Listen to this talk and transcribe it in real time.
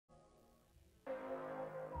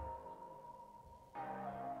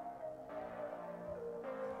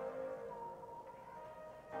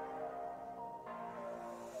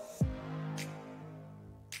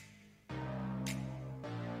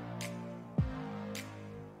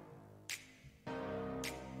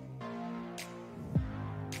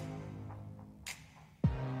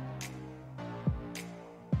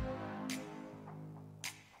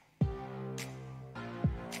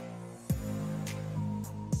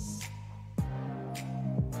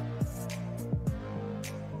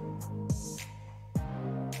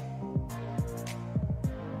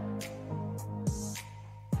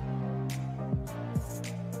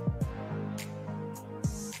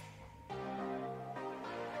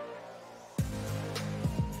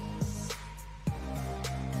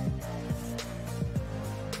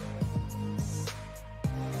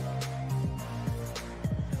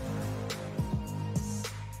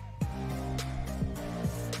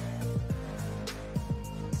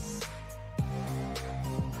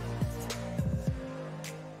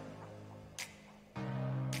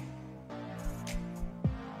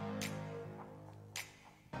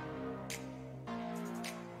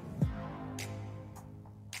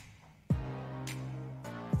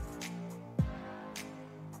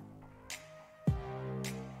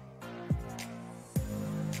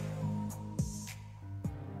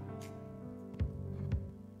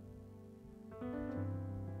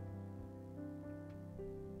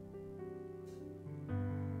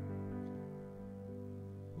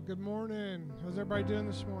Good morning. How's everybody doing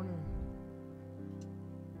this morning?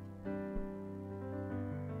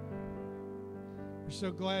 We're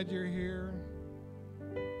so glad you're here.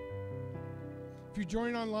 If you're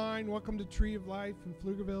joining online, welcome to Tree of Life in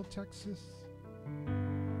Pflugerville, Texas.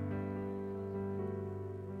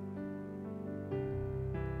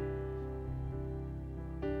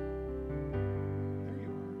 There you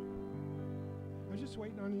are. I was just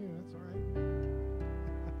waiting on you. That's all right.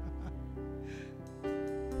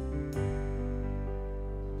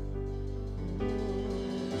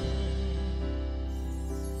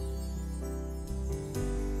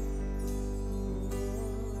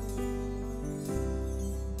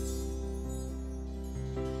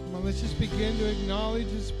 Let's just begin to acknowledge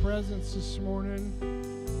His presence this morning.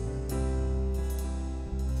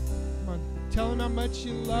 Come on, tell Him how much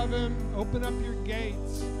you love Him. Open up your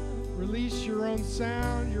gates. Release your own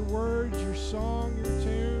sound, your words, your song, your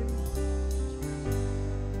tune.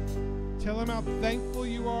 Tell Him how thankful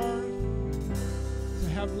you are to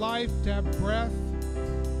have life, to have breath.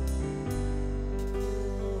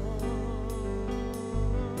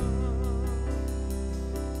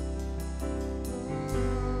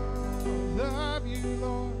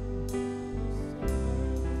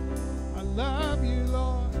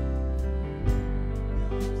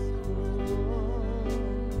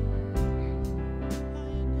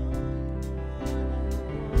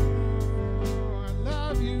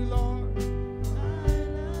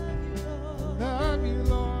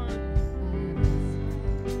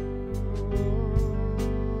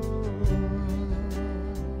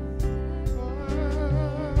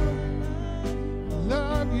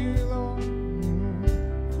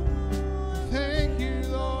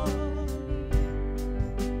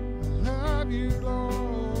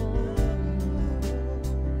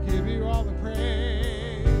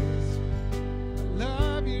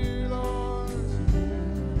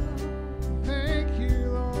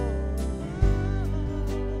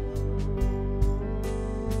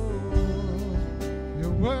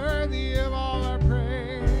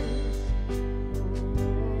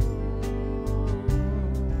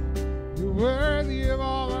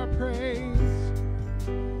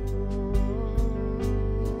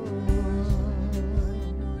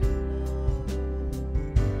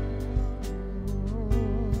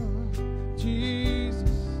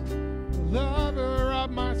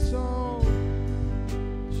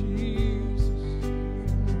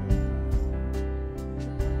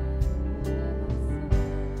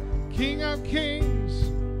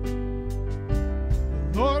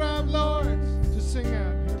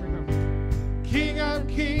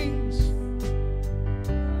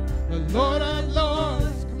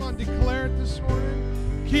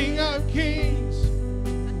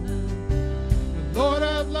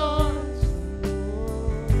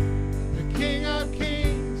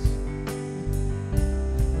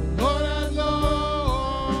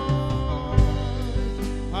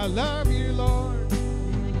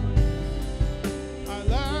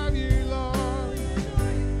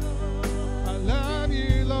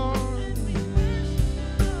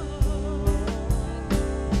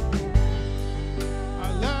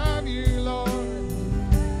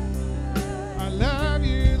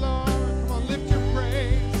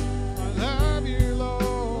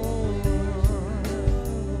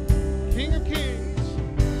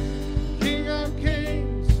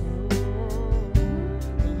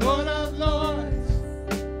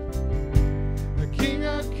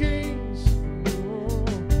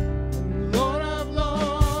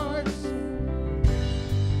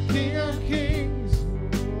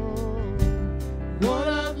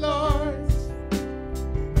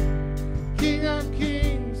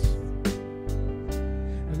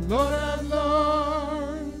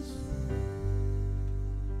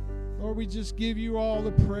 We just give you all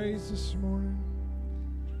the praise this morning.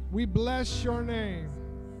 We bless your name.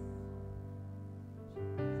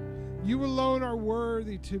 You alone are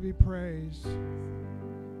worthy to be praised.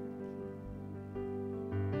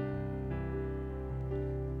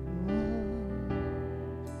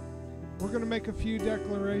 We're going to make a few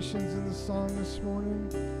declarations in the song this morning.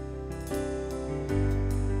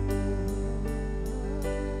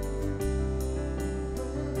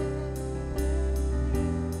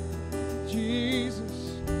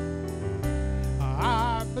 Jesus,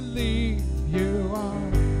 I believe you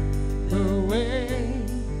are the way,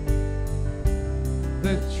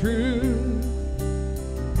 the truth,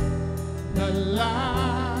 the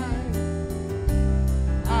life.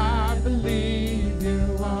 I believe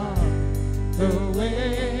you are the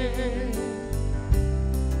way,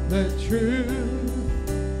 the truth,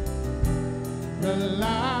 the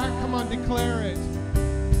life. Come on, declare it.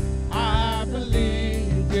 I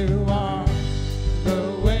believe you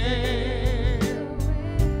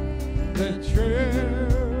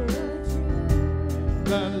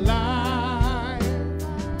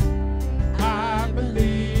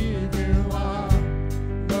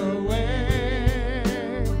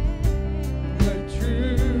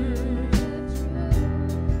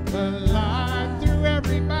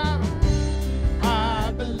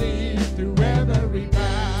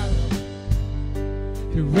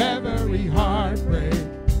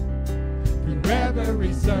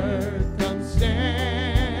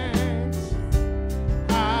circumstance.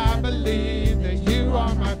 I believe that you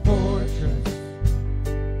are my fortress.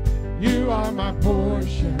 You are my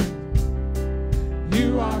portion.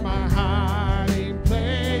 You are my hiding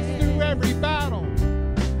place through every battle.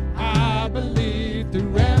 I believe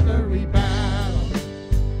through every battle,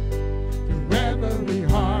 through every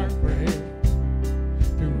heartbreak,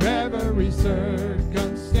 through every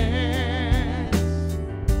circumstance.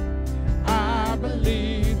 I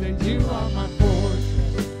believe that you are my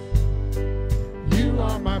fortress. You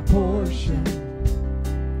are my portion.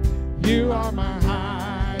 You are my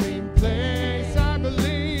hiding place. I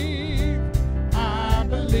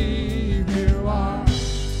believe you are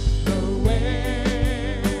the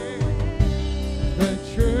way, the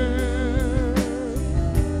truth,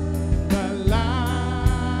 the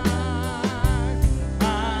life.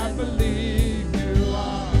 I believe you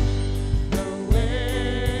are the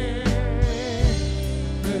way,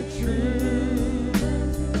 the truth,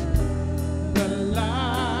 the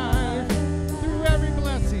life. Through every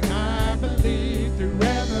blessing, I believe through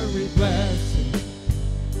every blessing,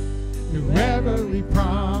 through every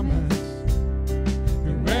promise,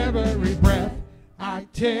 through every breath I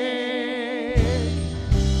take.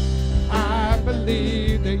 I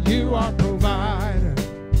believe that you are provider,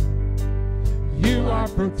 you are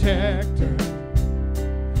protector,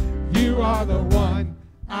 you are the one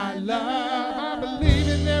I love. I believe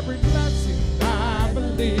in every blessing. I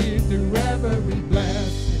believe through every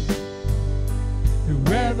blessing,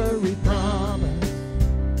 through every promise,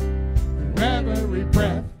 through every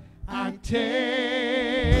breath I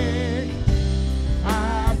take.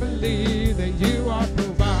 I believe that you are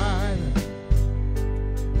provider,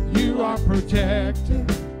 you are protector,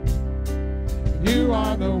 you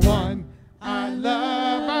are the one I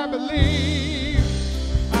love. I believe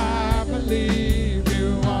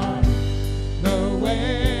you are the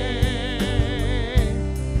way,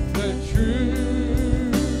 the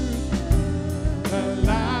truth, the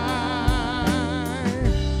life.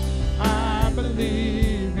 I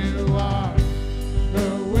believe you are the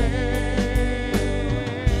way,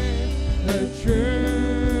 the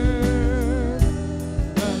truth,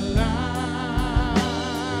 the life.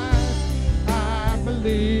 I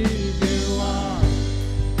believe you are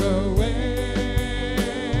the way,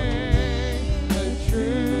 the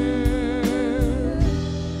truth,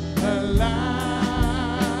 the life.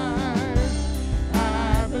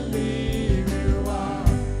 I believe you are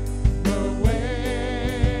the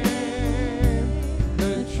way,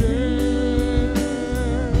 the truth,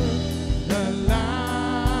 the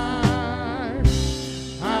life.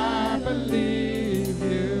 I believe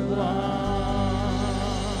you are.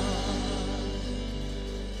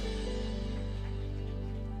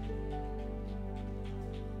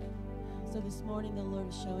 So this morning the Lord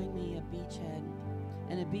is showing me a beachhead.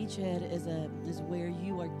 And a beachhead is where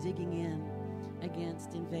you are digging in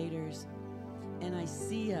against invaders. And I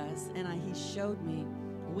see us, and He showed me,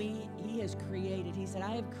 He has created, He said,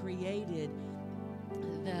 I have created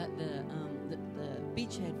the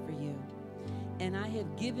beachhead for you. And I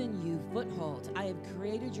have given you footholds. I have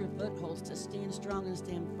created your footholds to stand strong and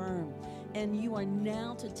stand firm. And you are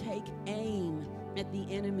now to take aim at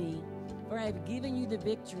the enemy. For I have given you the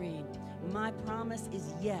victory. My promise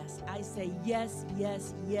is yes. I say yes,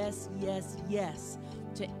 yes, yes, yes, yes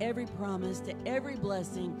to every promise, to every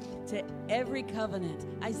blessing, to every covenant.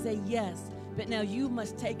 I say yes. But now you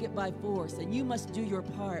must take it by force, and you must do your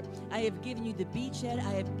part. I have given you the beachhead.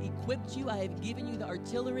 I have equipped you. I have given you the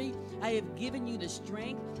artillery. I have given you the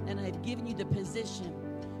strength, and I have given you the position.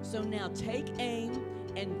 So now take aim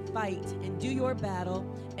and fight and do your battle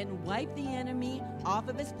and wipe the enemy off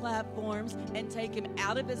of his platforms and take him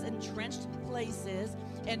out of his entrenched places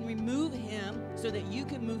and remove him so that you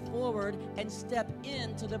can move forward and step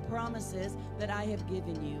into the promises that I have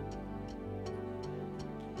given you.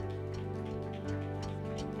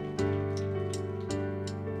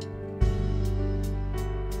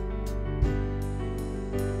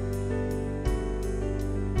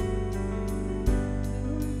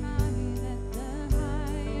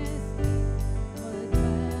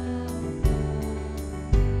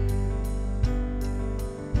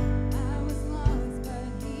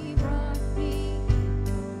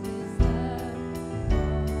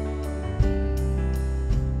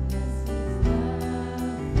 Yes,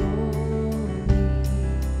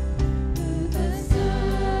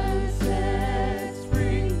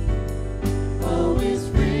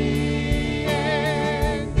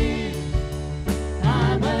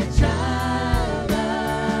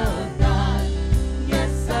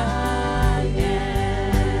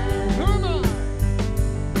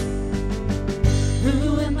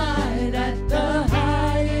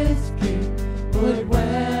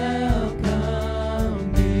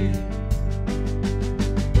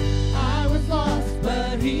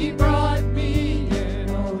 He brought me in.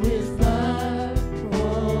 Oh, His love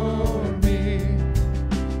for me.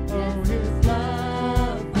 Oh, His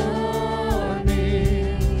love for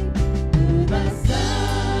me. Who the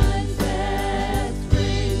Son sets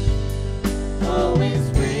free. Oh, is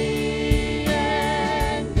free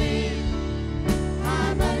indeed.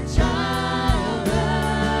 I'm a child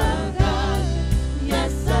of God.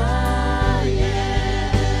 Yes, I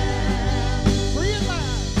am. Free at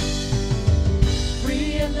last.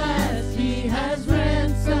 Free at last. He has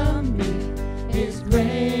ransomed me. His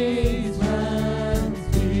grace runs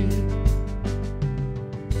deep.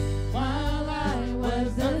 While I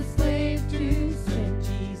was a slave to sin,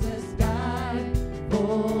 Jesus died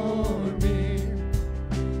for me.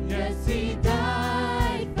 Yes, He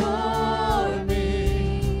died for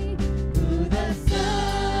me. Who the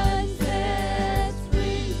Son sets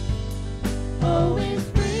free, oh, is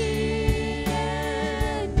free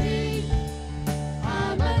indeed.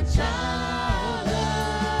 I'm a child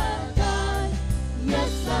of God.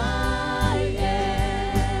 Yes, I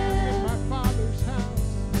am. In my Father's house.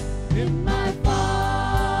 In my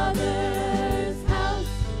Father's house.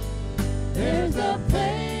 There's a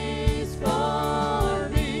place for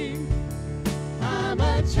me. I'm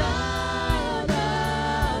a child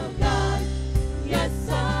of God. Yes,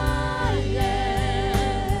 I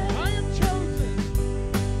am. I am chosen.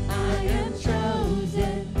 I am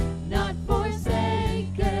chosen, not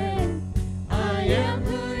forsaken. I am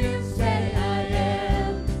who you say I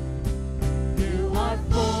am. You are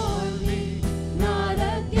for me, not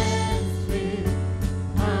against me.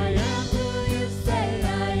 I am who you say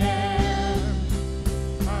I am.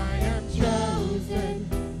 I am chosen,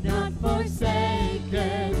 not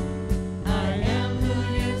forsaken. I am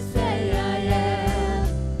who you say I am.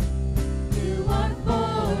 You are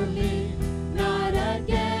for me, not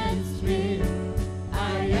against me.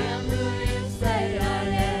 I am who you say I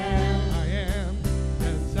am. I am.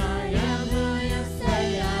 Yes, I am who you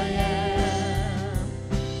say I am.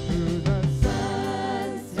 Who the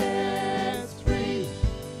Son sets free,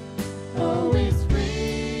 oh, is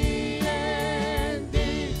free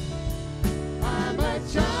indeed. I'm a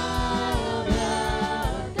child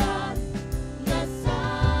of God. Yes, I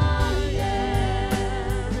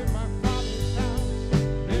am. In my Father's house.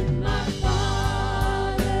 In my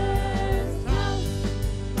Father's house.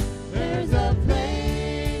 There's a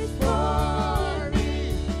place for me.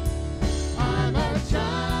 I'm a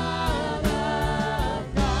child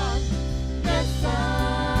of God. Yes,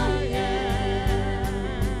 I am.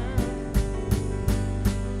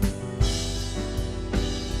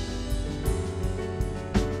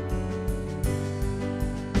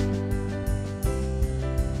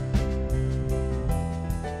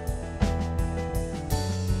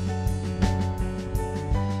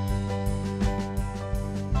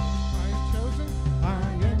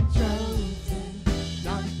 I am chosen,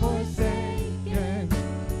 not forsaken.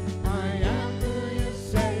 I am who you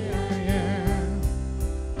say I am.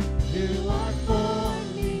 You are for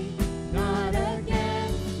me, not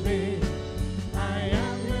against me. I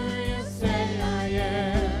am who you say I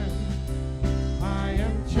am. I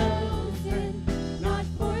am chosen, not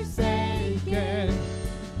forsaken.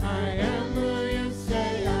 I am who you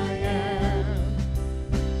say I am.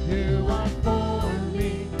 You are for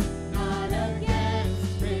me, not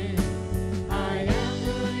against me. I am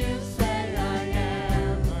who you say I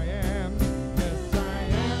am. I am. Yes, I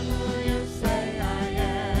am who you say I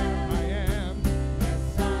am. I am.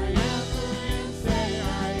 Yes, I am who you say I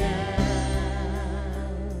am.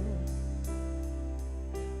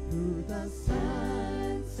 Who the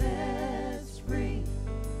Son sets free,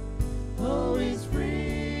 oh, is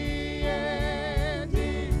free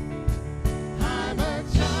indeed. I'm a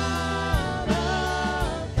child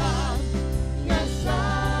of God. Yes, I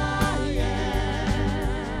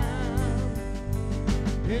am.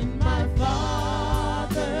 In my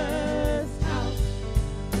Father's house.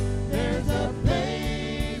 There's a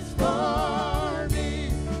place for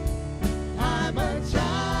me. I'm a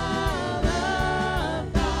child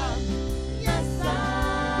of God. Yes,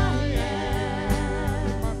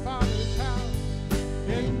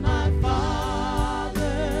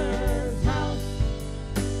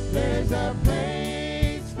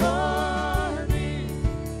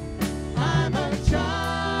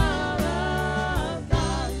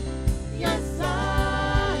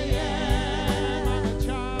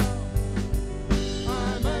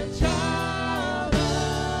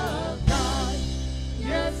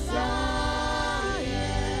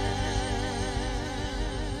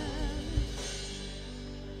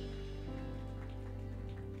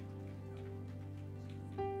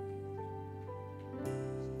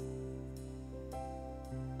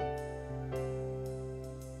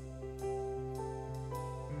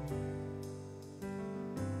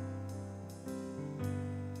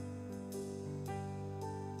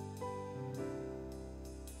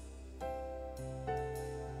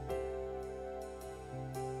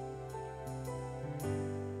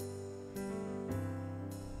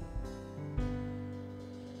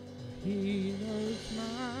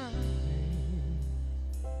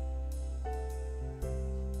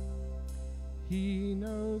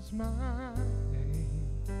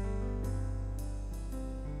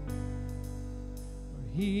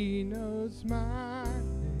 He knows my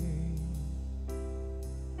name.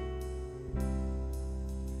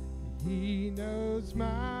 He knows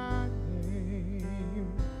my name.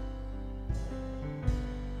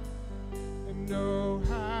 And know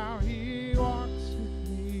how he walks with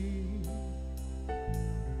me.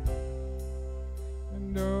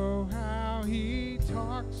 And know how he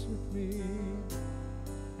talks with me.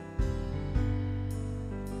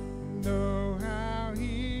 And know how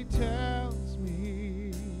he tells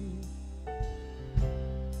me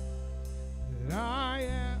that I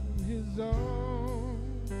am his own.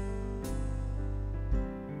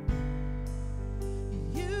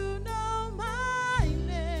 You know my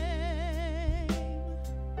name.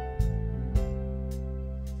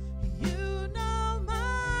 You know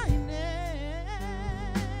my name.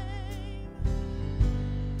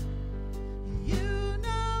 You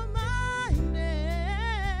know my name.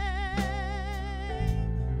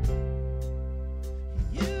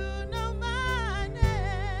 You know my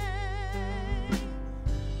name.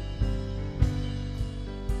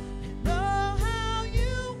 And know how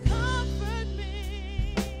you comfort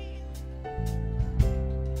me.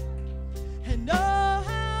 And know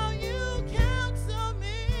how you counsel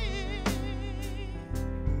me.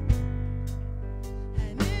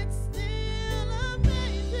 And it still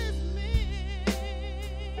amazes me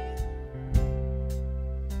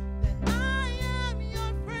that I am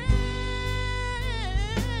your friend.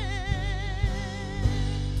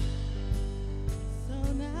 So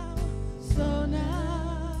now,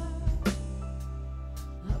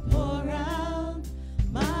 I pour out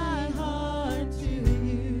my heart to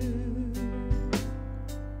you.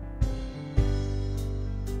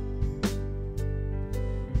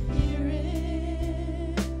 Here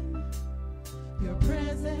in your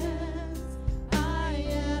presence, I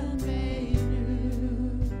am made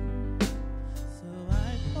new. So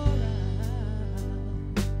I pour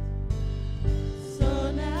out.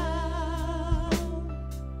 So now,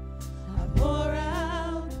 I pour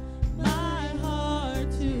out my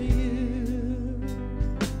heart to you.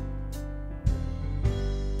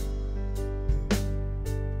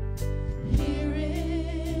 Here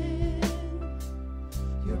in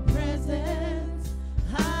your presence,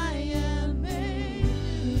 I am made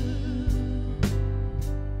new.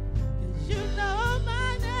 'Cause you know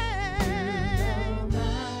my name.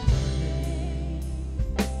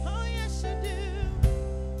 Oh, yes, you do.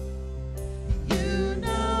 You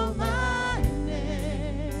know my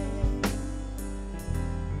name.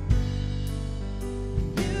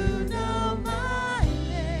 You know my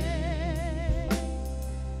name.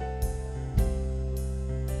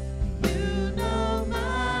 You know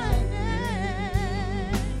my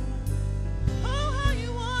name. Oh, how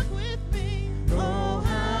you walk with me. Oh,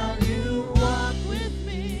 how you walk with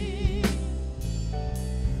me.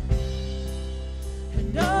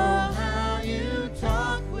 And oh, how you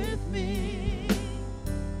talk with me.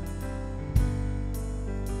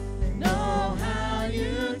 And oh, how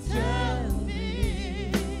you tell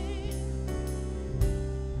me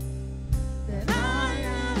that I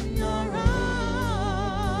am your own.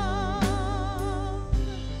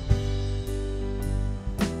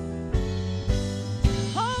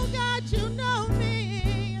 Oh God, you know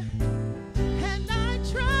me, and I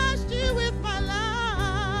trust you with my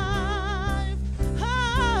life.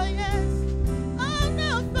 Oh yes, oh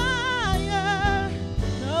no fire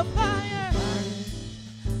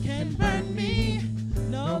can burn me,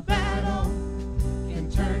 no battle Can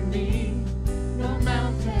turn me, no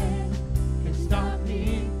mountain can stop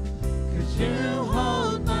me, 'cause you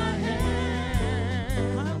hold my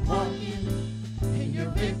hand. I'm walking In your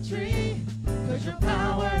victory, 'cause your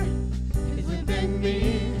power is within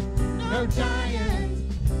me. No giant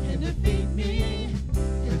can defeat me,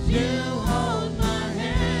 'cause you hold my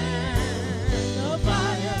hand. No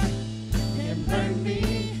fire can burn me,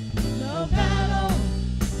 no battle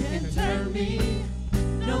can turn me,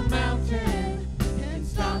 no mountain can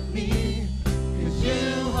stop me, 'cause you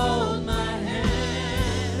hold my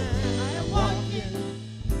hand. I am walking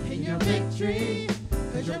in your victory,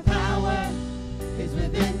 'cause your power is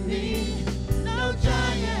within me. No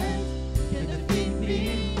giant can defeat me,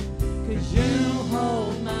 'cause you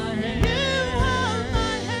hold my hand. You hold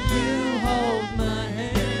my hand. You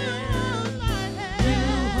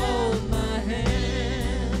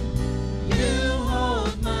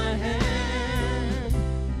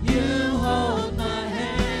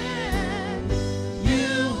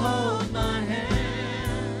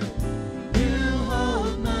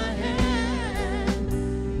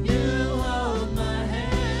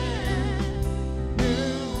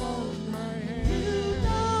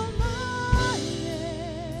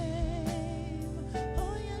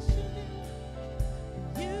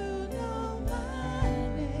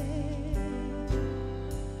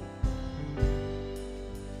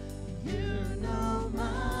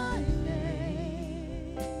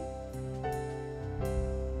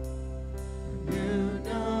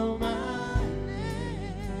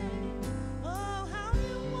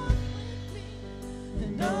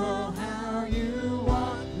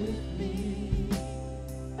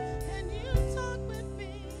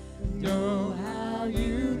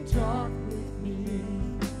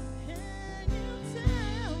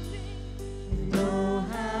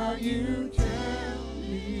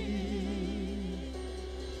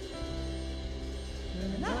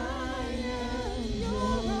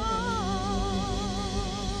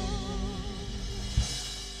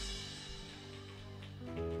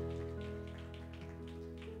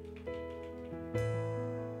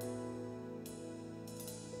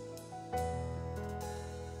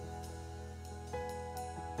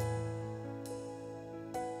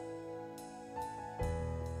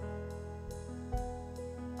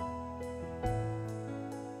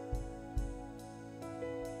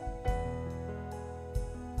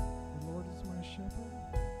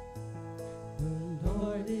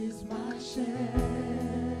Lord is my shepherd,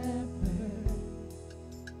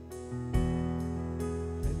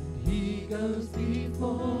 and He goes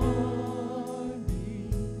before me,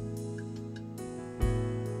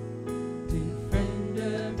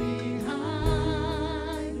 defender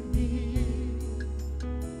behind me.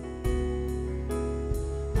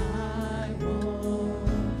 I won't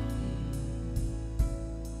fear.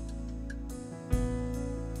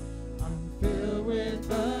 I'm filled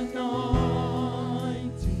with anointing.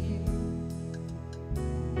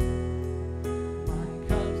 My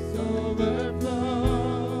cup's overflowing.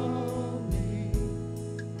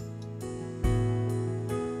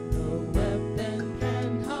 No weapon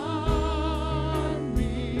can harm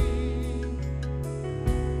me.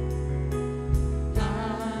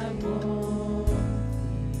 I won't fear.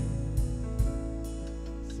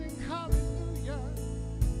 Sing hallelujah.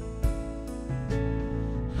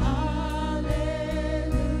 Hallelujah,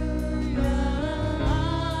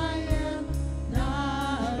 I am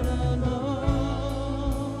not alone.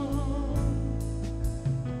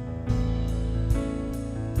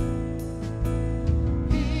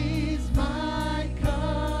 He's my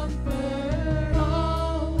comfort,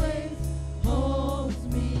 always holds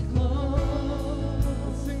me close.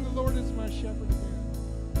 Let's sing, the Lord is my shepherd again.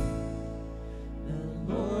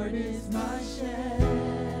 The Lord is my shepherd,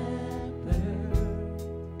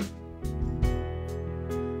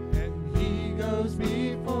 and He goes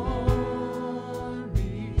before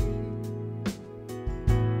me,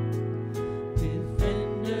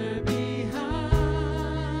 defender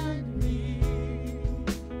behind me.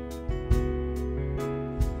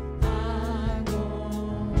 I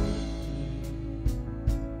won't fear.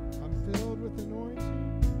 I'm filled with anointing.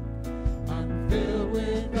 I'm filled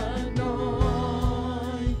with anointing.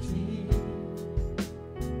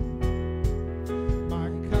 My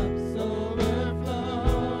cup's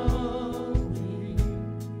overflowing.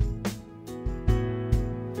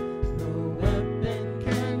 No weapon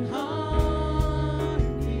can harm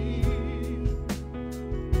me.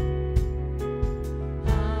 I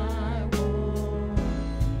won't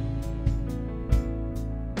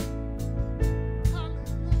fear.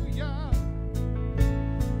 Hallelujah.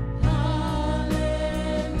 Hallelujah,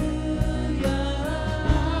 I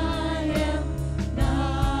am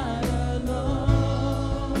not alone.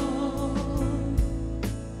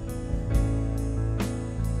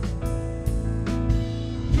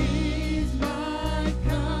 He's my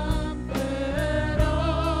comfort,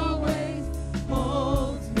 always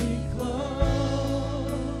holds me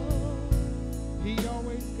close. He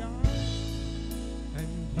always guides, and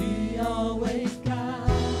He always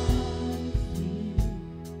guides me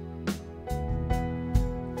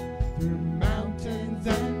through mountains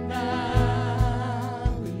and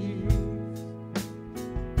valleys.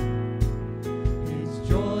 His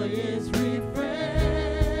joy is refreshing.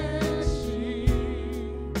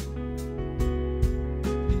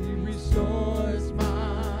 He restores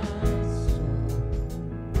my soul.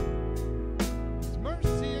 His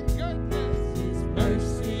mercy and goodness, His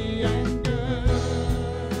mercy and goodness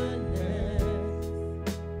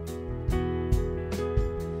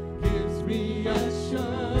gives me assurance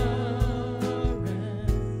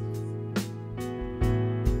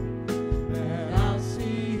that I'll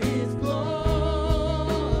see His glory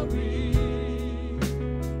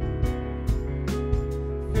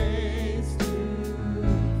face to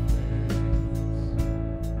face.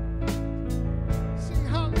 Sing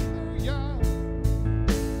hallelujah.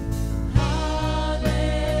 Hallelujah,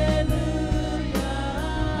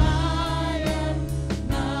 I am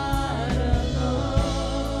not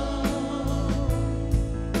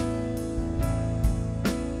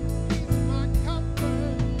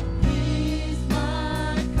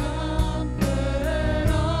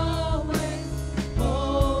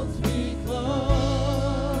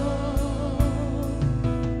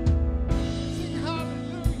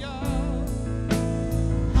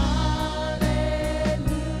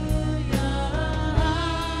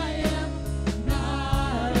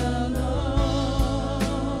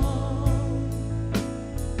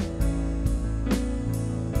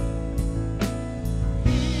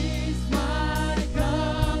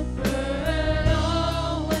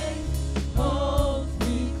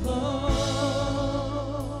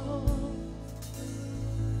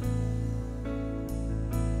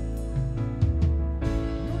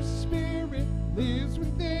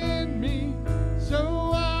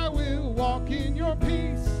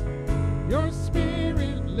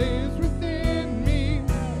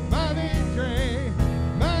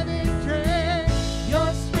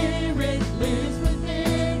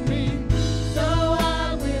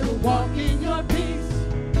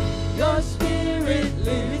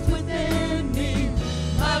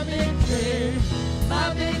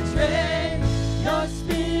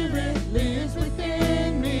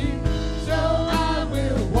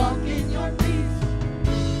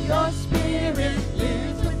Your spirit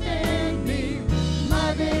lives within me.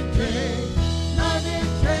 My victory, my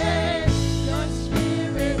victory. Your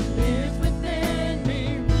spirit lives within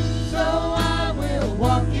me. So I will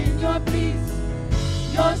walk in your peace.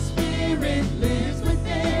 Your spirit lives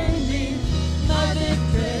within me. My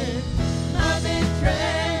victory, my victory,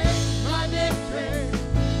 my victory,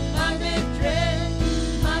 my victory,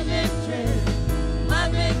 my victory, my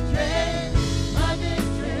victory, my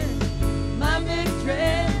victory, my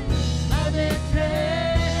victory, my victory.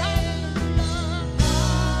 Hallelujah,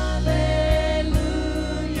 hallelujah,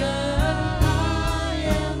 I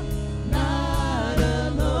am not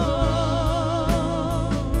alone.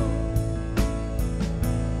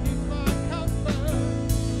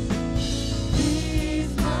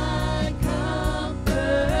 He's my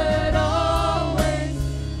comfort, always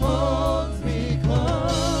holds me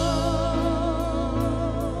close.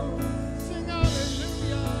 Sing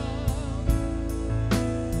hallelujah.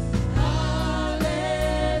 Hallelujah,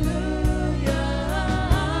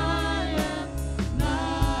 I am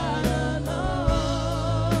not alone.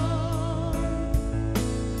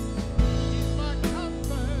 He's my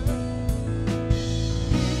comfort.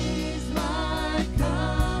 He's my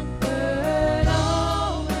comfort,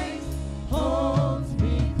 always holds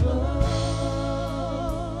me close.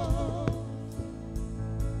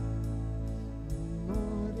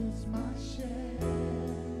 Lord is my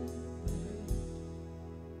shepherd,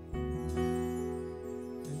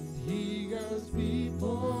 and He goes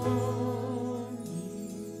before me,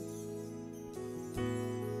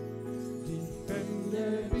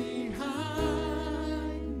 defender behind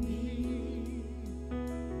me.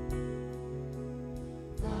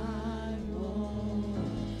 I won't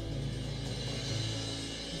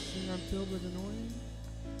sing. I'm filled with anointing.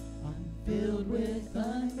 I'm filled with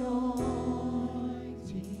anointing.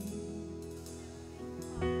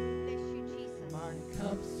 Bless you, Jesus. My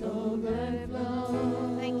cup's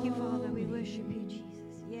overflow. Thank you, Father. We worship you,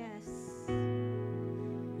 Jesus. Yes.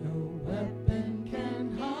 No weapon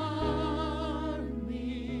can harm me.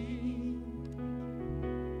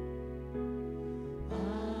 I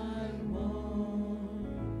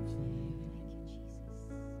won't Thank you, Jesus.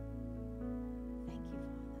 Thank you,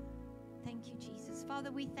 Father. Thank you, Jesus.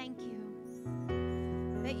 Father, we thank you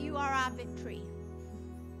that you are our victory.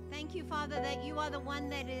 Thank you, Father, that you are the one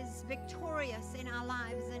that is victorious in our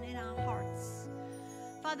lives and in our hearts.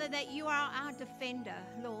 Father, that you are our defender,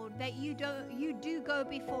 Lord, that you do go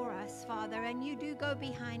before us, Father, and you do go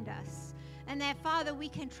behind us. And that, Father, we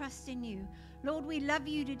can trust in you. Lord, we love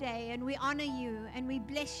you today, and we honor you, and we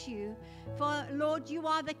bless you. For, Lord, you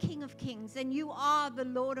are the King of Kings, and you are the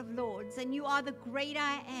Lord of Lords, and you are the great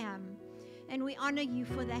I am. And we honor you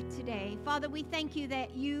for that today. Father, we thank you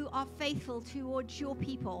that you are faithful towards your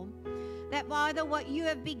people. That, Father, what you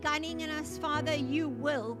have begun in us, Father, you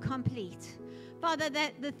will complete. Father,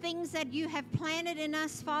 that the things that you have planted in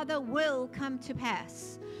us, Father, will come to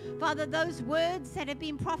pass. Father, those words that have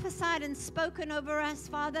been prophesied and spoken over us,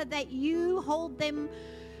 Father, that you hold them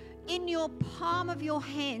in your palm of your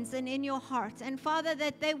hands and in your heart. And Father,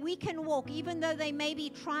 that we can walk, even though they may be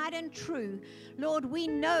tried and true. Lord, we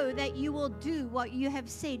know that you will do what you have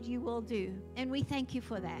said you will do. And we thank you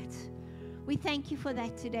for that. We thank you for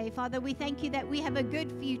that today, Father. We thank you that we have a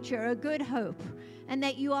good future, a good hope, and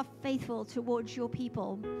that you are faithful towards your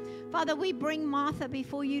people. Father, we bring Martha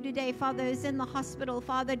before you today, Father, who's in the hospital,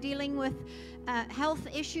 Father, dealing with health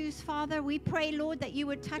issues, Father. We pray, Lord, that you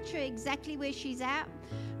would touch her exactly where she's at.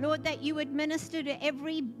 Lord, that you would minister to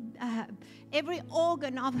every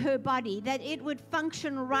organ of her body, that it would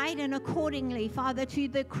function right and accordingly, Father, to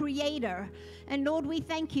the Creator. And Lord, we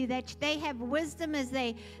thank you that they have wisdom as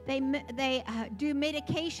they do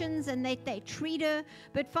medications and they treat her.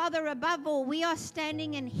 But Father, above all, we are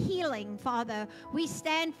standing in healing, Father. We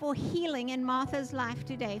stand for healing in Martha's life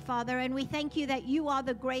today, Father. And we thank you that you are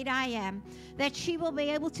the great I am, that she will be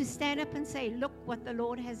able to stand up and say, look what the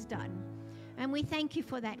Lord has done. And we thank you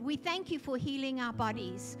for that. We thank you for healing our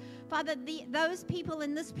bodies. Father, those people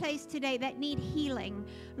in this place today that need healing,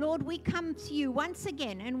 Lord, we come to you once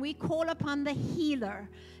again and we call upon the healer.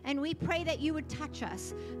 And we pray that you would touch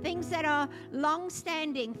us. Things that are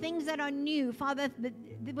long-standing, things that are new, Father,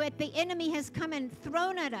 what the enemy has come and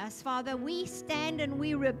thrown at us, Father, we stand and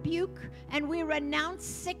we rebuke and we renounce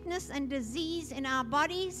sickness and disease in our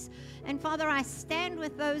bodies. And Father, I stand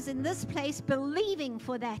with those in this place believing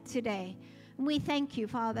for that today. We thank you,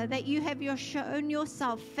 Father, that you have shown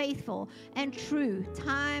yourself faithful and true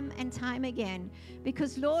time and time again.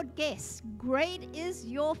 Because, Lord, guess, great is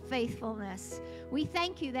your faithfulness. We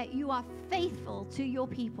thank you that you are faithful to your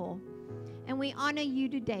people. And we honor you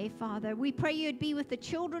today, Father. We pray you'd be with the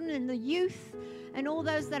children and the youth and all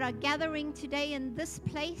those that are gathering today in this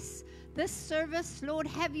place, this service. Lord,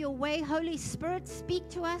 have your way. Holy Spirit, speak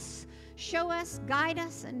to us, show us, guide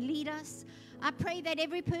us, and lead us. I pray that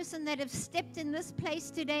every person that have stepped in this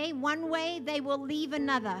place today, one way, they will leave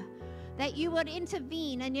another. That you would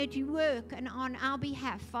intervene and yet you work and on our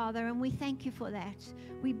behalf, Father. And we thank you for that.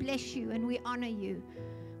 We bless you and we honor you.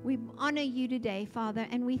 We honor you today, Father,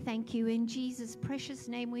 and we thank you. In Jesus' precious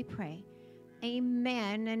name we pray.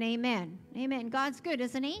 Amen and amen. Amen. God's good,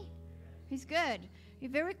 isn't he? He's good. You're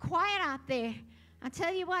very quiet out there. I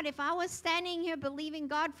tell you what, if I was standing here believing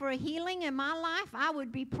God for a healing in my life, I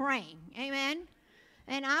would be praying. Amen.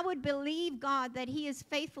 And I would believe God that he is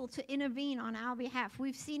faithful to intervene on our behalf.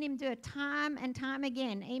 We've seen him do it time and time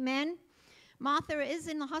again. Amen. Martha is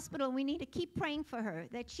in the hospital. We need to keep praying for her,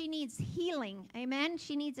 that she needs healing. Amen.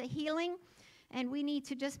 She needs a healing, and we need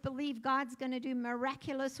to just believe God's going to do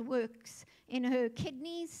miraculous works in her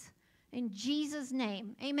kidneys in Jesus'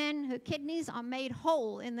 name. Amen. Her kidneys are made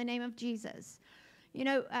whole in the name of Jesus. You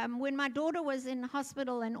know, when my daughter was in the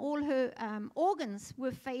hospital and all her organs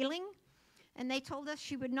were failing, and they told us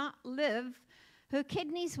she would not live, her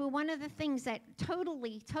kidneys were one of the things that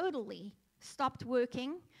totally stopped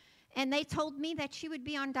working. And they told me that she would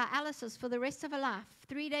be on dialysis for the rest of her life,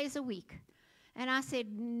 3 days a week. And I said,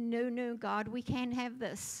 no, God, we can't have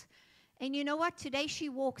this. And you know what? Today she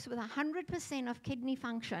walks with 100% of kidney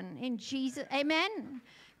function in Jesus. Amen.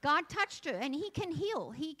 God touched her, and he can heal.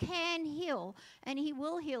 He can heal, and he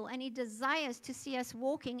will heal. And he desires to see us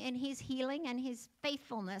walking in his healing and his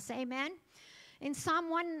faithfulness. Amen. In Psalm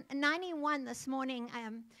 191 this morning,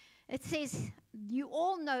 it says, you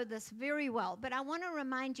all know this very well, but I want to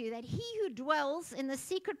remind you that he who dwells in the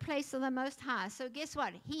secret place of the Most High. So guess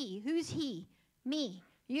what? He. Who's he? Me.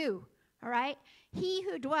 You. All right? He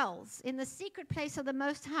who dwells in the secret place of the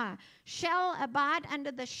Most High shall abide under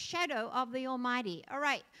the shadow of the Almighty. All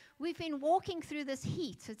right. We've been walking through this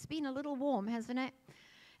heat. It's been a little warm, hasn't it?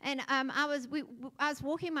 And I was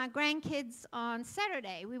walking my grandkids on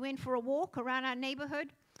Saturday. We went for a walk around our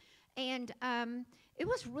neighborhood, and it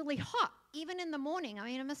was really hot, even in the morning. I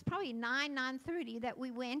mean, it was probably 9:30 that we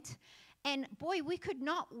went. And, boy, we could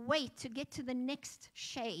not wait to get to the next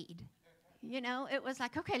shade. You know, it was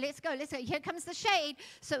like, okay, let's go. Here comes the shade,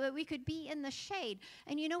 so that we could be in the shade.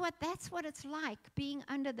 And you know what? That's what it's like, being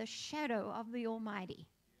under the shadow of the Almighty.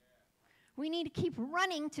 We need to keep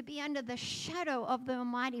running to be under the shadow of the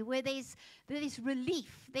Almighty, where there's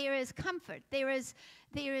relief, there is comfort, there is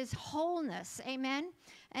wholeness. Amen.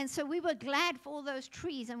 And so we were glad for all those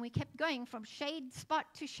trees, and we kept going from shade spot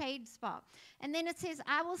to shade spot. And then it says,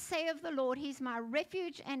 I will say of the Lord, he's my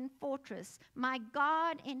refuge and fortress, my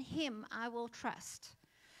God, in him I will trust.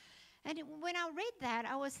 And when I read that,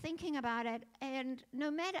 I was thinking about it, and no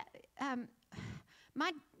matter,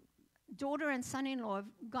 my daughter and son-in-law have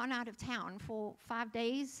gone out of town for 5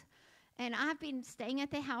 days, and I've been staying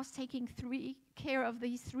at their house taking care of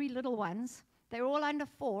these 3 little ones. They're all under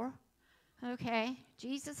 4. Okay,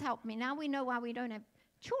 Jesus help me. Now we know why we don't have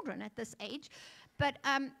children at this age. But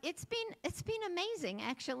it's been amazing,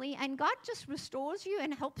 actually, and God just restores you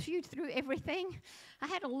and helps you through everything. I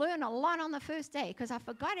had to learn a lot on the first day because I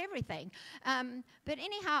forgot everything. But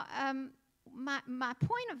anyhow, my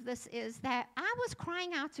point of this is that I was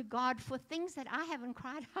crying out to God for things that I haven't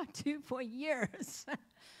cried out to for years.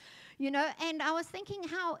 You know, and I was thinking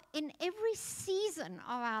how in every season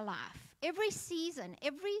of our life,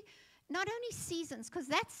 not only seasons, because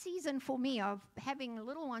that season for me of having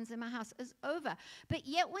little ones in my house is over, but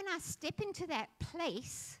yet when I step into that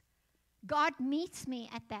place, God meets me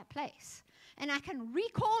at that place. And I can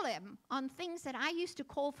recall him on things that I used to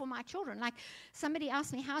call for my children. Like somebody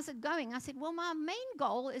asked me, how's it going? I said, well, my main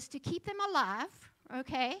goal is to keep them alive,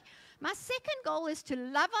 okay? My second goal is to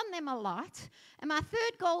love on them a lot. And my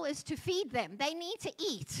third goal is to feed them. They need to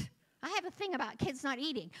eat. I have a thing about kids not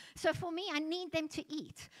eating. So for me, I need them to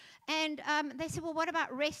eat. And they said, well, what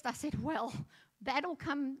about rest? I said, well, that'll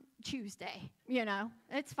come Tuesday, you know.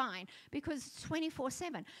 It's fine because it's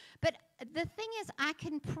 24/7. But the thing is, I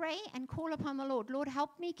can pray and call upon the Lord. Lord,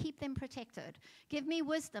 help me keep them protected. Give me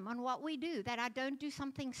wisdom on what we do, that I don't do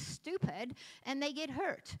something stupid and they get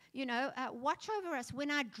hurt. You know, watch over us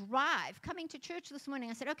when I drive. Coming to church this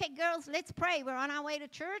morning, I said, okay, girls, let's pray. We're on our way to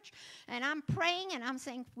church, and I'm praying, and I'm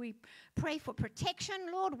saying, we pray for protection,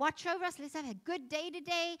 Lord. Watch over us. Let's have a good day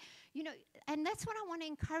today. You know, and that's what I want to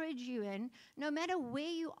encourage you in. No matter where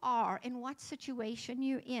you are, in what situation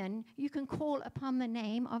you're in, you can call upon the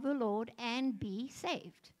name of the Lord and be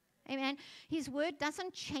saved. Amen. His word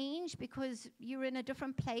doesn't change because you're in a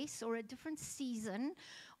different place or a different season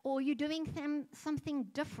or you're doing something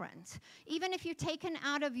different. Even if you're taken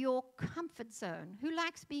out of your comfort zone. Who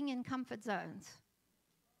likes being in comfort zones?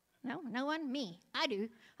 No? No one? Me. I do.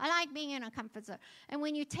 I like being in a comfort zone. And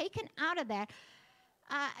when you're taken out of that,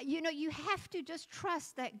 you have to just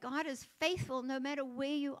trust that God is faithful no matter where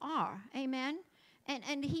you are. Amen?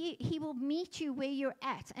 And he will meet you where you're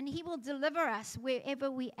at. And He will deliver us wherever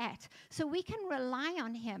we're at. So we can rely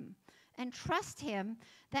on Him and trust Him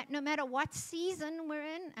that no matter what season we're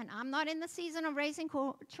in, and I'm not in the season of raising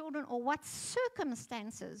children, or what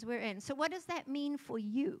circumstances we're in. So what does that mean for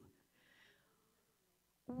you?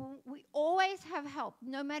 We always have help,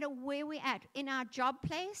 no matter where we're at. In our job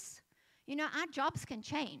place, our jobs can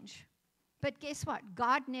change. But guess what?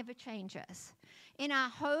 God never changes. In our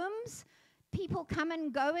homes, people come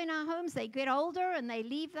and go in our homes. They get older and they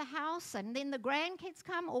leave the house, and then the grandkids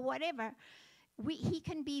come or whatever. He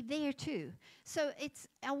can be there too. So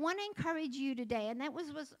I want to encourage you today, and that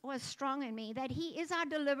was strong in me, that He is our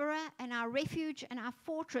deliverer and our refuge and our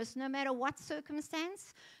fortress, no matter what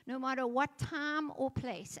circumstance, no matter what time or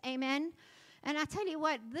place. Amen. And I tell you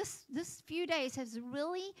what, this few days has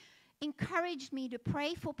really encouraged me to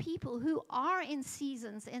pray for people who are in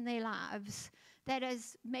seasons in their lives that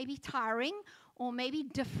is maybe tiring or maybe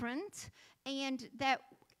different, and that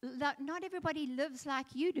not everybody lives like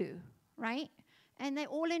you do, right? And they're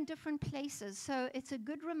all in different places. So it's a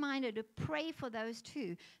good reminder to pray for those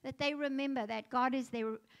too, that they remember that God is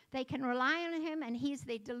they can rely on Him, and He's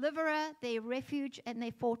their deliverer, their refuge, and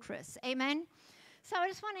their fortress. Amen? So I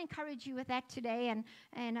just want to encourage you with that today,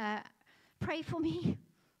 and pray for me.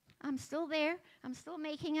 I'm still there. I'm still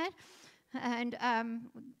making it. And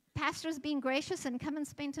Pastor's been gracious and come and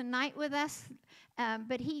spent a night with us.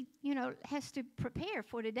 But he, has to prepare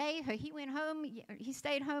for today. He went home. He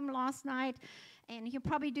stayed home last night. And he'll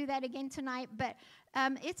probably do that again tonight. But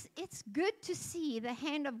it's good to see the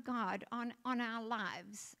hand of God on our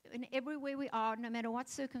lives and everywhere we are, no matter what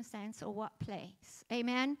circumstance or what place.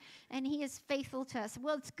 Amen? And He is faithful to us.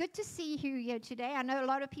 Well, it's good to see you here today. I know a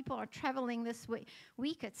lot of people are traveling this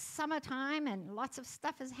week. It's summertime and lots of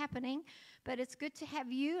stuff is happening. But it's good to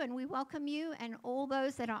have you, and we welcome you and all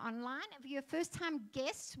those that are online. If you're a first-time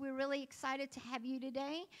guest, we're really excited to have you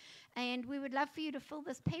today. And we would love for you to fill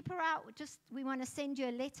this paper out. We want to send you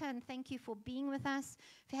a letter and thank you for being with us.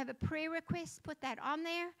 If you have a prayer request, put that on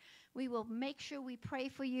there. We will make sure we pray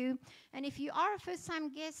for you. And if you are a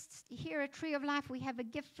first-time guest here at Tree of Life, we have a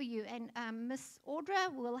gift for you. And Miss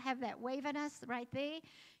Audra will have that wave at us right there.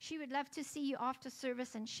 She would love to see you after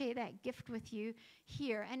service and share that gift with you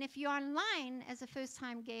here. And if you're online as a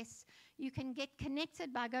first-time guest, you can get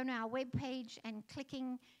connected by going to our webpage and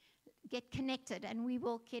clicking Get Connected, and we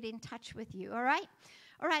will get in touch with you. All right?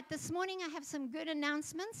 All right, this morning I have some good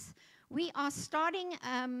announcements. We are starting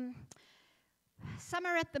Summer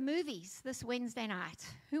at the Movies this Wednesday night.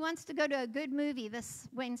 Who wants to go to a good movie this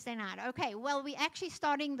Wednesday night? Okay, well, we're actually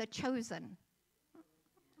starting The Chosen.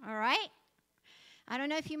 All right? I don't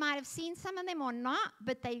know if you might have seen some of them or not,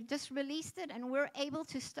 but they just released it, and we're able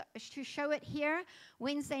to show it here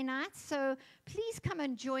Wednesday nights. So please come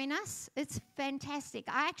and join us. It's fantastic.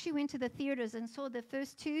 I actually went to the theaters and saw the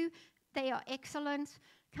first two. They are excellent.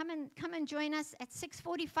 Come and join us at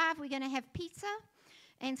 6:45. We're going to have pizza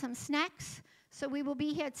and some snacks. So we will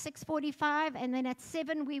be here at 6:45, and then at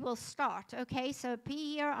 7 we will start. Okay, so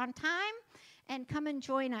be here on time and come and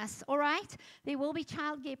join us. All right? There will be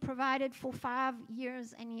childcare provided for 5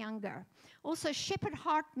 years and younger. Also, Shepherd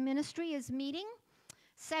Heart Ministry is meeting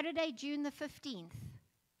Saturday, June the 15th.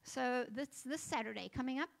 So this Saturday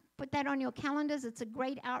coming up. Put that on your calendars. It's a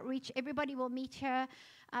great outreach. Everybody will meet here,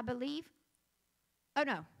 I believe. Oh,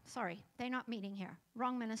 no, sorry. They're not meeting here.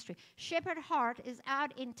 Wrong ministry. Shepherd Heart is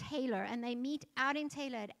out in Taylor, and they meet out in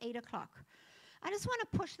Taylor at 8 o'clock. I just want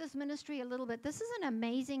to push this ministry a little bit. This is an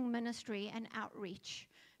amazing ministry and outreach.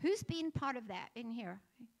 Who's been part of that in here?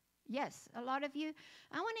 Yes, a lot of you.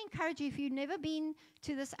 I want to encourage you, if you've never been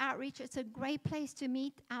to this outreach, it's a great place to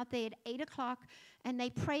meet out there at 8 o'clock, and they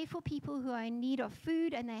pray for people who are in need of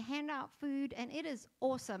food, and they hand out food, and it is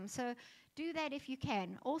awesome. So do that if you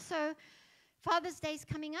can. Also, Father's Day is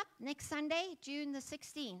coming up next Sunday, June the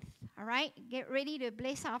 16th. All right? Get ready to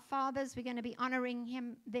bless our fathers. We're going to be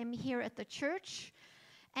honoring them here at the church.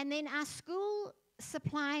 And then our school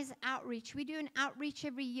supplies outreach. We do an outreach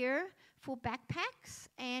every year for backpacks,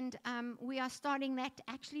 and we are starting that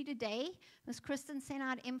actually today. Ms. Kristen sent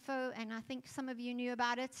out info, and I think some of you knew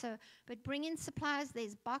about it. But bring in supplies.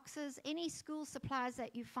 There's boxes, any school supplies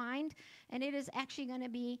that you find, and it is actually going to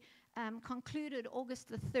be concluded August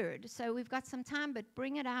the 3rd. So we've got some time, but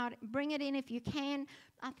bring it out, bring it in if you can.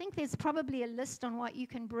 I think there's probably a list on what you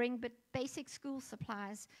can bring, but basic school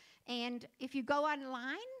supplies. And if you go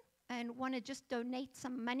online and want to just donate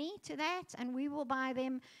some money to that, and we will buy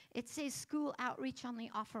them, it says school outreach on the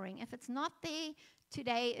offering. If it's not there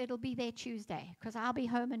today, it'll be there Tuesday, because I'll be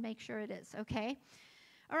home and make sure it is, okay?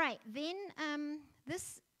 All right, then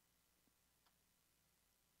this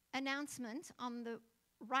announcement on the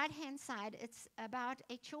right-hand side, it's about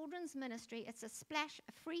a children's ministry. It's a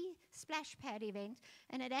free splash pad event,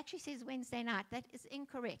 and it actually says Wednesday night. That is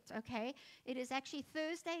incorrect, okay? It is actually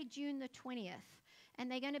Thursday, June the 20th. And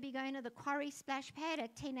they're going to be going to the Quarry Splash Pad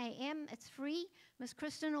at 10 a.m. It's free. Miss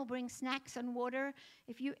Kristen will bring snacks and water.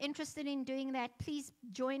 If you're interested in doing that, please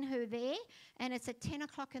join her there. And it's at 10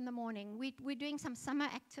 o'clock in the morning. We're doing some summer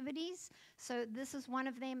activities, so this is one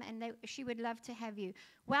of them, and she would love to have you.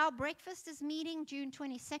 Well, breakfast is meeting June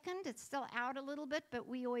 22nd. It's still out a little bit, but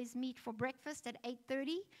we always meet for breakfast at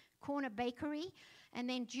 8:30, Corner Bakery. And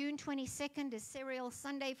then June 22nd is Cereal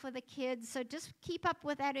Sunday for the kids. So just keep up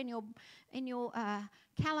with that in your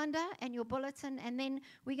calendar and your bulletin. And then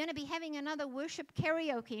we're going to be having another worship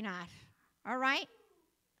karaoke night. All right?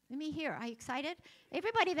 Let me hear. Are you excited?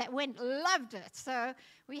 Everybody that went loved it. So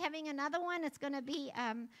we're having another one. It's going to be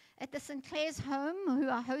at the Sinclair's home, who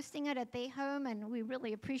are hosting it at their home, and we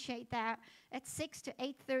really appreciate that. At 6 to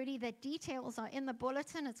 8:30. The details are in the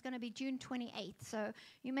bulletin. It's going to be June 28th. So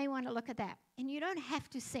you may want to look at that. And you don't have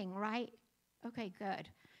to sing, right? Okay, good.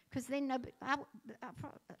 Because then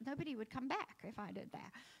nobody would come back if I did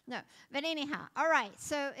that. No, but anyhow, all right.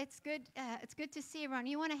 So it's good. It's good to see everyone.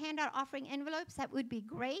 You want to hand out offering envelopes? That would be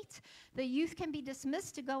great. The youth can be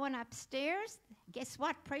dismissed to go on upstairs. Guess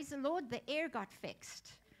what? Praise the Lord. The air got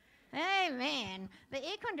fixed. Amen. The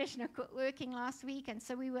air conditioner quit working last week, and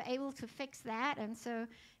so we were able to fix that. And so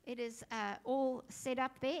it is all set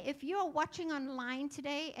up there. If you're watching online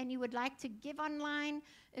today and you would like to give online,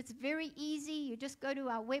 it's very easy. You just go to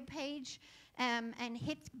our webpage and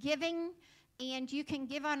hit giving, and you can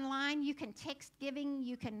give online. You can text giving.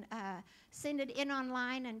 You can send it in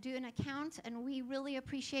online and do an account. And we really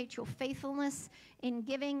appreciate your faithfulness in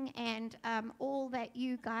giving and all that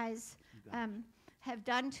you guys have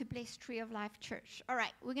done to bless Tree of Life Church. All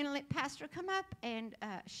right, we're going to let Pastor come up and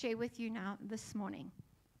share with you now this morning.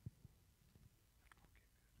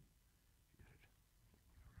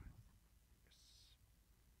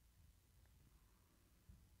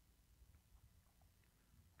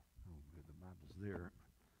 There.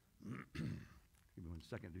 Give me 1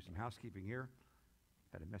 second, do some housekeeping here.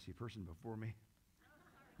 Had a messy person before me.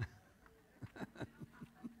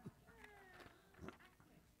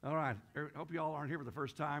 All right, I hope you all aren't here for the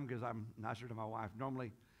first time, because I'm nicer to my wife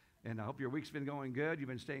normally. And I hope your week's been going good. You've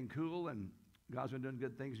been staying cool, and God's been doing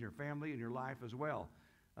good things in your family and your life as well.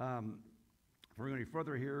 Before we go any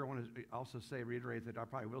further here, I want to also reiterate that I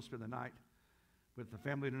probably will spend the night with the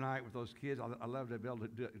family tonight, with those kids. I love to be able to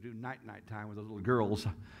do night time with those little girls.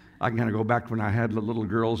 I can kind of go back to when I had little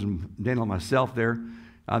girls and Daniel and myself there.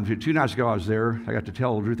 2 nights ago I was there. I got to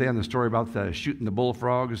tell Ruth Ann the story about shooting the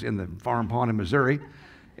bullfrogs in the farm pond in Missouri.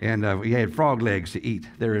 And we had frog legs to eat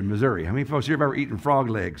there in Missouri. How many folks here have ever eaten frog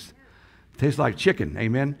legs? Tastes like chicken,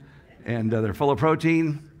 amen? And they're full of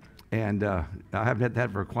protein. And I haven't had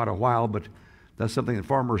that for quite a while, but that's something that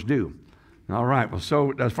farmers do. All right, well,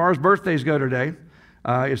 so as far as birthdays go today,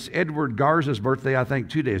 it's Edward Garza's birthday, I think,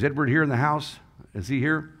 2 days. Edward here in the house? Is he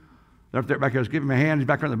here? Up there back there, give him a hand. He's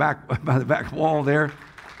back on the back, by the back wall there.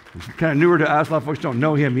 He's kind of newer to us. A lot of folks don't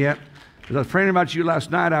know him yet. As I was praying about you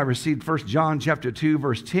last night, I received 1 John chapter 2,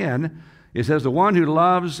 verse 10. It says, the one who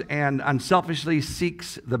loves and unselfishly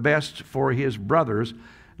seeks the best for his brothers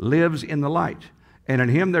lives in the light. And in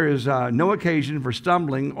him there is no occasion for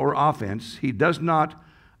stumbling or offense. He does not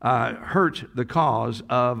hurt the cause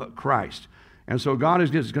of Christ. And so God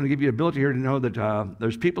is going to give you the ability here to know that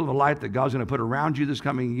there's people of the light that God's going to put around you this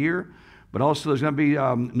coming year, but also there's going to be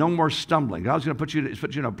no more stumbling. God's going to put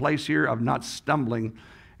you in a place here of not stumbling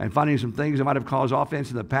and finding some things that might have caused offense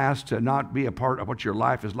in the past to not be a part of what your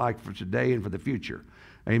life is like for today and for the future.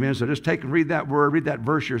 Amen. So just take and read that word, read that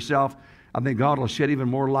verse yourself. I think God will shed even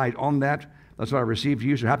more light on that. That's what I received to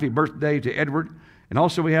you. So happy birthday to Edward. And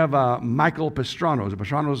also we have Michael Pastrano. Is the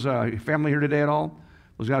Pastrano's family here today at all?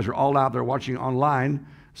 Those guys are all out there watching online.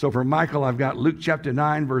 So for Michael, I've got Luke chapter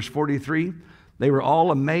 9, verse 43. They were all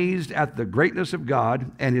amazed at the greatness of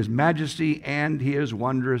God and his majesty and his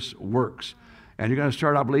wondrous works. And you're going to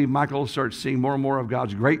start, I believe, Michael, start seeing more and more of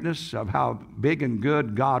God's greatness, of how big and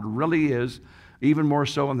good God really is, even more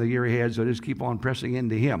so in the year ahead. So just keep on pressing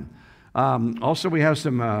into him. Also, we have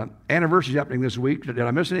some anniversaries happening this week. Did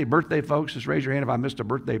I miss any birthday folks? Just raise your hand if I missed a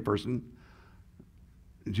birthday person.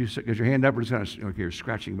 Did you get your hand up? Or just kind of, okay, you're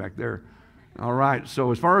scratching back there. All right.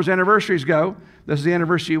 So as far as anniversaries go, this is the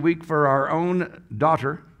anniversary week for our own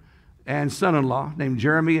daughter and son-in-law named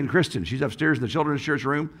Jeremy and Kristen. She's upstairs in the children's church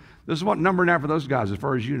room. This is what number now for those guys, as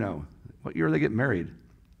far as you know. What year are they getting married?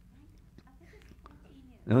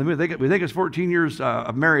 And we think it's 14 years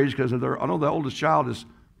of marriage because I know the oldest child is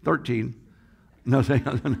 13. No.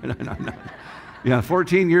 Yeah,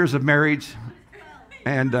 14 years of marriage.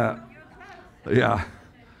 And, yeah.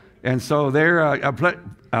 And so they're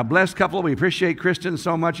a blessed couple. We appreciate Kristen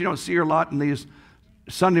so much. You don't see her a lot in these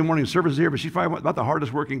Sunday morning services here, but she's probably about the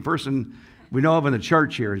hardest working person we know of in the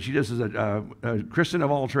church here. And she just is a Christian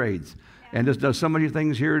of all trades and just does so many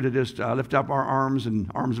things here to just lift up our arms and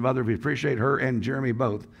arms of others. We appreciate her and Jeremy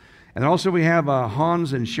both. And also we have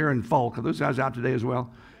Hans and Sharon Falk. Are those guys out today as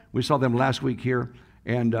well? We saw them last week here.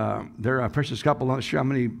 And they're a precious couple. I'm not sure how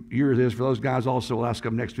many years it is for those guys also. We'll ask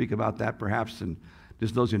them next week about that perhaps. And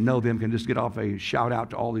just those who know them can just get off a shout out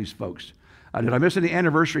to all these folks. Did I miss any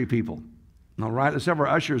anniversary people? All right, let's have our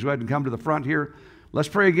ushers go ahead and come to the front here. Let's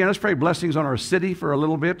pray again. Let's pray blessings on our city for a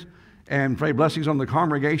little bit and pray blessings on the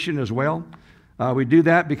congregation as well. We do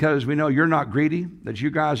that because we know you're not greedy, that you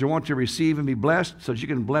guys want to receive and be blessed so that you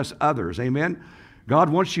can bless others. Amen. God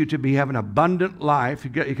wants you to have an abundant life. He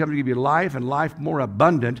comes to give you life and life more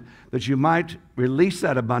abundant, that you might release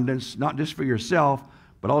that abundance, not just for yourself,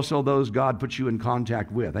 but also those God puts you in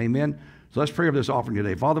contact with. Amen. So let's pray over this offering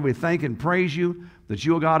today. Father, we thank and praise you that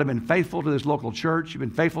you, O God, have been faithful to this local church. You've been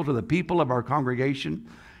faithful to the people of our congregation.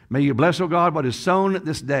 May you bless, O God, what is sown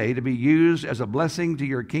this day to be used as a blessing to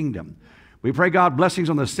your kingdom. We pray, God, blessings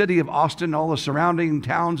on the city of Austin, all the surrounding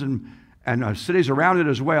towns and cities around it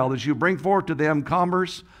as well, that you bring forth to them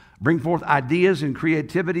commerce, bring forth ideas and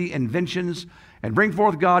creativity, inventions, and bring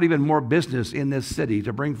forth, God, even more business in this city,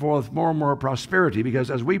 to bring forth more and more prosperity, because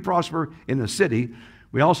as we prosper in the city,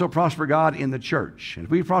 we also prosper, God, in the church. And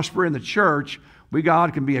if we prosper in the church, we,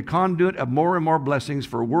 God, can be a conduit of more and more blessings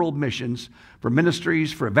for world missions, for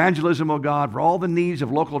ministries, for evangelism, oh God, for all the needs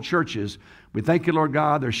of local churches. We thank you, Lord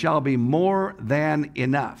God, there shall be more than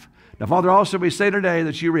enough. Now, Father, also we say today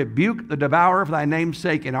that you rebuke the devourer for thy name's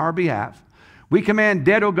sake in our behalf. We command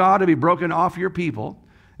debt, O God, to be broken off your people.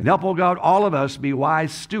 And help, O God, all of us be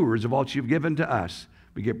wise stewards of what you've given to us.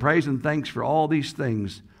 We give praise and thanks for all these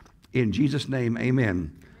things. In Jesus' name,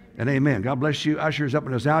 amen and amen. God bless you. Ushers up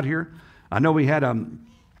and us out here. I know we had,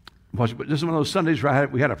 this is one of those Sundays where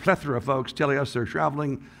we had a plethora of folks telling us they're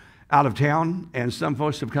traveling out of town, and some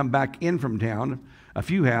folks have come back in from town. A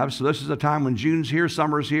few have. So this is a time when June's here,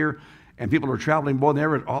 summer's here, and people are traveling more than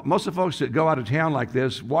ever. Most of the folks that go out of town like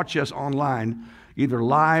this watch us online, either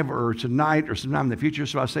live or tonight or sometime in the future.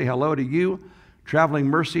 So I say hello to you. Traveling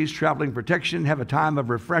mercies, traveling protection. Have a time of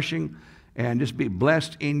refreshing and just be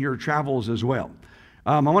blessed in your travels as well.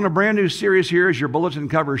 I'm on a brand new series here, as your bulletin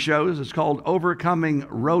cover shows. It's called Overcoming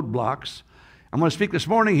Roadblocks. I'm going to speak this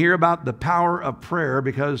morning here about the power of prayer,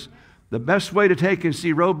 because the best way to take and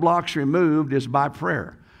see roadblocks removed is by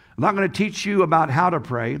prayer. I'm not going to teach you about how to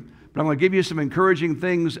pray, but I'm going to give you some encouraging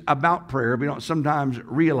things about prayer we don't sometimes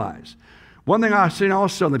realize. One thing I've seen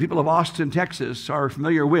also, and the people of Austin, Texas are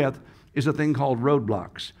familiar with, is a thing called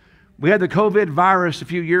roadblocks. We had the COVID virus a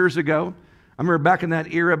few years ago. I remember back in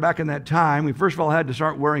that era, back in that time, we first of all had to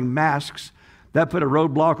start wearing masks. That put a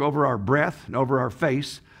roadblock over our breath and over our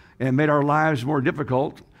face and made our lives more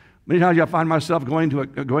difficult. Many times I find myself going to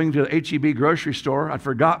the H-E-B grocery store. I'd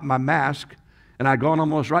forgotten my mask, and I'd gone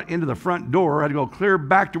almost right into the front door. I'd go clear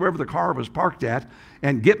back to wherever the car was parked at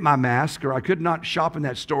and get my mask, or I could not shop in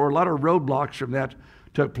that store. A lot of roadblocks from that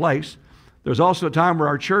took place. There was also a time where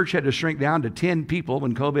our church had to shrink down to 10 people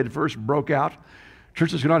when COVID first broke out.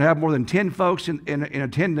 Churches could not have more than 10 folks in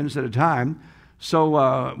attendance at a time.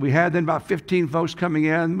 So we had then about 15 folks coming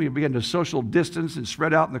in. We began to social distance and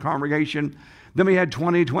spread out in the congregation. Then we had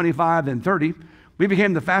 20, 25, then 30. We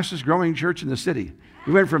became the fastest growing church in the city.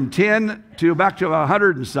 We went from 10 to back to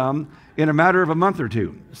 100 and some in a matter of a month or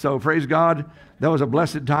two. So praise God, that was a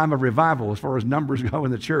blessed time of revival as far as numbers go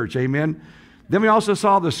in the church. Amen. Then we also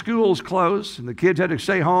saw the schools close, and the kids had to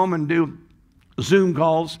stay home and do Zoom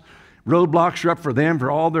calls. Roadblocks are up for them for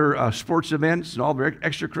all their sports events and all their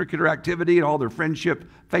extracurricular activity and all their friendship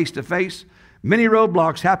face-to-face. Many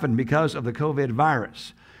roadblocks happened because of the COVID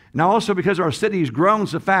virus. Now also because our city's grown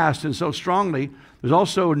so fast and so strongly, there's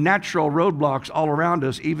also natural roadblocks all around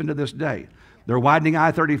us even to this day. They're widening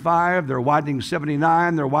I-35, they're widening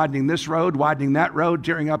 79, they're widening this road, widening that road,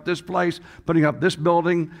 tearing up this place, putting up this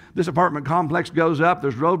building. This apartment complex goes up.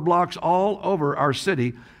 There's roadblocks all over our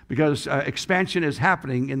city because expansion is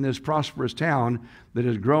happening in this prosperous town that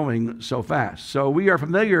is growing so fast. So we are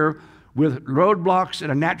familiar with roadblocks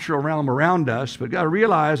in a natural realm around us, but got to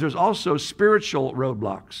realize there's also spiritual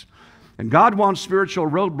roadblocks. And God wants spiritual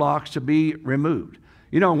roadblocks to be removed.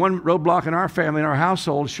 You know, one roadblock in our family, in our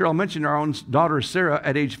household, Cheryl mentioned our own daughter, Sarah,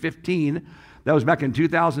 at age 15. That was back in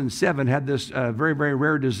 2007, had this very, very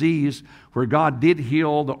rare disease where God did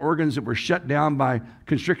heal the organs that were shut down by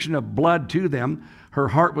constriction of blood to them. Her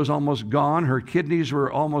heart was almost gone. Her kidneys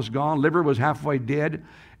were almost gone. Liver was halfway dead.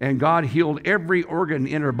 And God healed every organ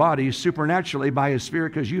in her body supernaturally by His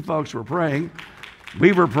Spirit because you folks were praying.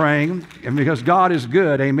 We were praying. And because God is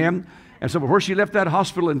good, amen. And so before she left that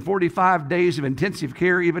hospital in 45 days of intensive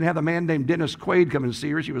care, even had a man named Dennis Quaid come and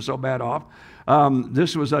see her. She was so bad off.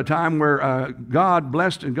 This was a time where God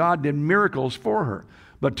blessed and God did miracles for her.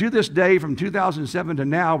 But to this day, from 2007 to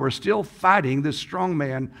now, we're still fighting this strong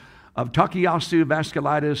man of Takayasu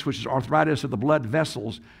vasculitis, which is arthritis of the blood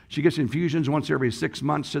vessels. She gets infusions once every 6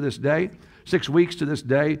 months to this day, 6 weeks to this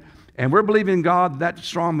day. And we're believing God that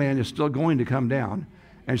strong man is still going to come down.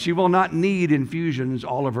 And she will not need infusions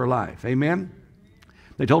all of her life. Amen?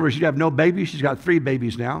 They told her she'd have no babies. She's got 3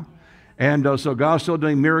 babies now. And so God's still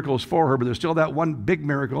doing miracles for her, but there's still that one big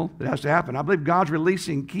miracle that has to happen. I believe God's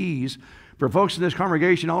releasing keys for folks in this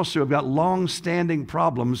congregation also who have got long-standing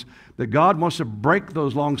problems that God wants to break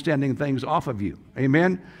those long-standing things off of you.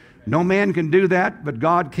 Amen? No man can do that, but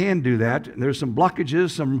God can do that. And there's some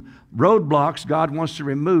blockages, some roadblocks God wants to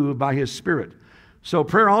remove by His Spirit. So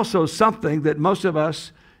prayer also is something that most of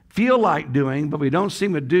us feel like doing, but we don't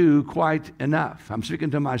seem to do quite enough. I'm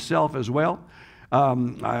speaking to myself as well.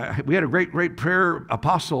 We had a great prayer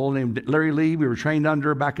apostle named Larry Lee. We were trained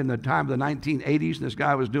under back in the time of the 1980s. This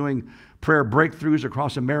guy was doing prayer breakthroughs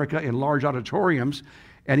across America in large auditoriums.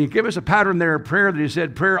 And he gave us a pattern there of prayer that he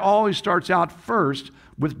said, prayer always starts out first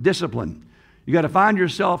with discipline. You got to find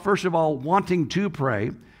yourself, first of all, wanting to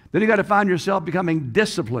pray. Then you got to find yourself becoming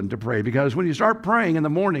disciplined to pray, because when you start praying in the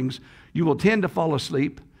mornings, you will tend to fall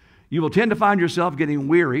asleep. You will tend to find yourself getting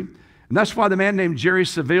weary. And that's why the man named Jerry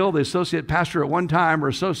Seville, the associate pastor at one time, or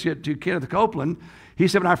associate to Kenneth Copeland, he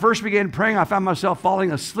said, when I first began praying, I found myself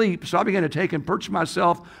falling asleep. So I began to take and perch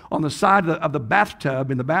myself on the side of the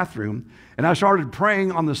bathtub in the bathroom. And I started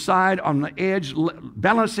praying on the side, on the edge,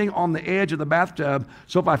 balancing on the edge of the bathtub.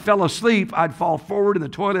 So if I fell asleep, I'd fall forward in the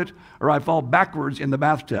toilet or I'd fall backwards in the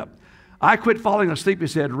bathtub. I quit falling asleep, he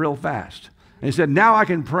said, real fast. And he said, now I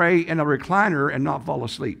can pray in a recliner and not fall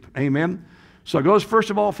asleep. Amen? So it goes, first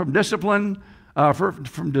of all, from discipline,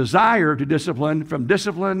 from desire to discipline. From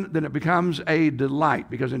discipline, then it becomes a delight,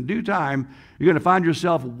 because in due time, you're going to find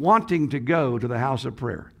yourself wanting to go to the house of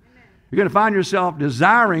prayer. You're going to find yourself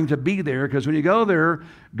desiring to be there, because when you go there,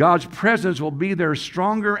 God's presence will be there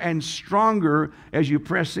stronger and stronger as you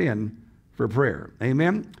press in for prayer.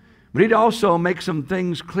 Amen? We need to also make some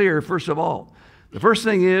things clear, first of all. The first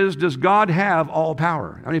thing is, does God have all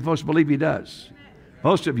power? How many folks believe He does?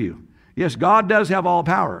 Most of you. Yes, God does have all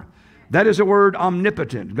power. That is the word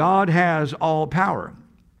omnipotent. God has all power.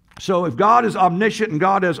 So if God is omniscient and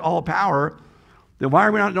God has all power, then why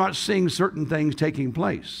are we not seeing certain things taking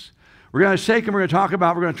place? We're going to take and we're going to talk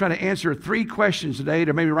about, we're going to try to answer 3 questions today,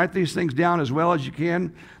 to maybe write these things down as well as you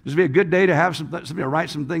can. This will be a good day to have somebody to write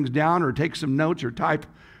some things down or take some notes or type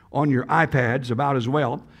on your iPads about as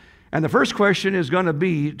well. And the first question is going to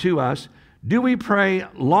be to us, do we pray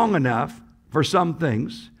long enough for some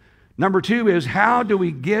things? Number 2 is, how do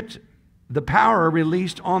we get the power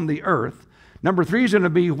released on the earth? Number 3 is going to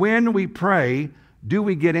be, when we pray, do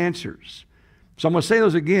we get answers? So I'm going to say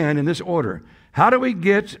those again in this order. How do we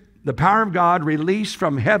get the power of God released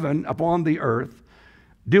from heaven upon the earth?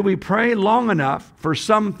 Do we pray long enough for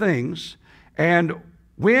some things? And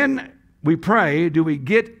when we pray, do we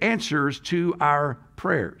get answers to our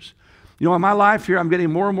prayers? You know, in my life here, I'm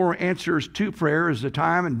getting more and more answers to prayer as the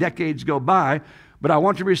time and decades go by, but I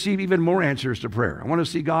want to receive even more answers to prayer. I want to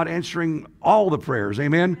see God answering all the prayers,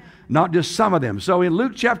 amen? Not just some of them. So in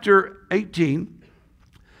Luke chapter 18,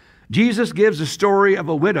 Jesus gives a story of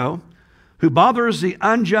a widow who bothers the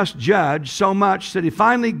unjust judge so much that he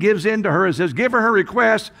finally gives in to her and says, give her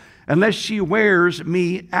request unless she wears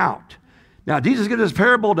me out. Now, Jesus gives this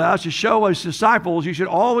parable to us to show his disciples you should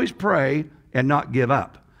always pray and not give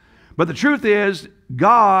up. But the truth is,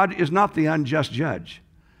 God is not the unjust judge.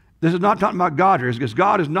 This is not talking about God here, because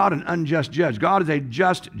God is not an unjust judge. God is a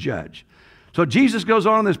just judge. So Jesus goes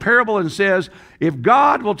on in this parable and says, if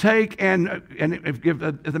God will take and if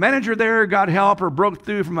the manager there got help or broke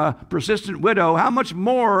through from a persistent widow, how much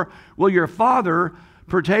more will your Father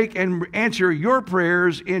partake and answer your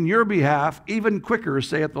prayers in your behalf even quicker,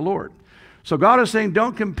 saith the Lord. So God is saying,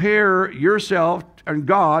 don't compare yourself and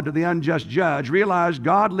God to the unjust judge. Realize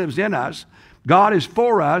God lives in us. God is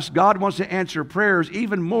for us. God wants to answer prayers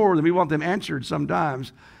even more than we want them answered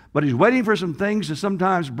sometimes. But he's waiting for some things to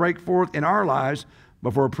sometimes break forth in our lives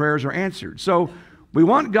before prayers are answered. So we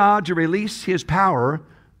want God to release his power,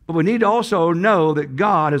 but we need to also know that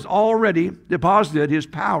God has already deposited his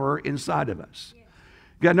power inside of us.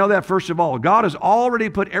 You got to know that first of all. God has already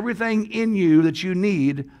put everything in you that you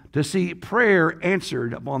need to see prayer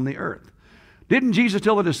answered upon the earth. Didn't Jesus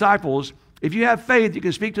tell the disciples, if you have faith, you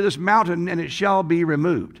can speak to this mountain and it shall be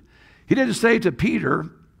removed? He didn't say to Peter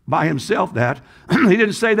by himself that. He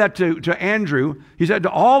didn't say that to Andrew. He said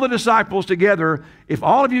to all the disciples together, if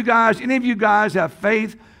all of you guys, any of you guys have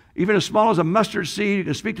faith, even as small as a mustard seed, you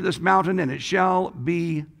can speak to this mountain and it shall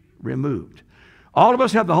be removed. All of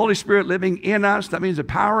us have the Holy Spirit living in us. That means the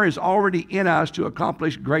power is already in us to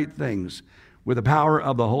accomplish great things with the power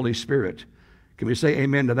of the Holy Spirit. Can we say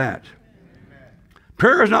amen to that? Amen.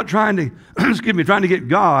 Prayer is not trying to, trying to get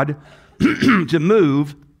God to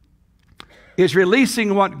move. It's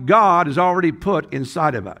releasing what God has already put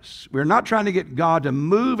inside of us. We're not trying to get God to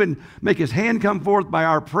move and make his hand come forth by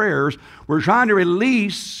our prayers. We're trying to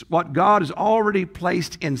release what God has already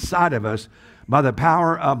placed inside of us by the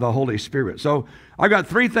power of the Holy Spirit. So I've got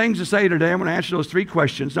three things to say today. I'm going to answer those three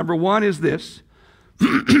questions. Number one is this.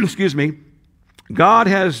 Excuse me. God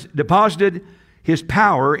has deposited his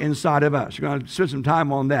power inside of us. We're going to spend some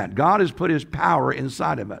time on that. God has put his power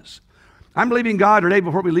inside of us. I'm believing God today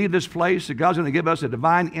before we leave this place that God's going to give us a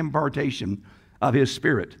divine impartation of his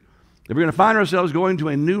Spirit. That we're going to find ourselves going to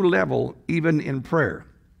a new level even in prayer.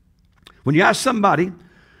 When you ask somebody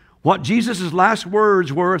what Jesus' last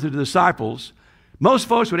words were to the disciples, most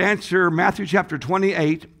folks would answer Matthew chapter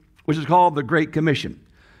 28, which is called the Great Commission.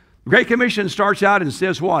 The Great Commission starts out and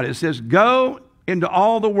says what? It says, go into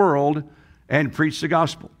all the world and preach the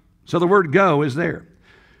gospel. So the word go is there.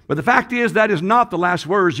 But the fact is that is not the last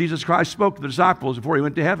words Jesus Christ spoke to the disciples before he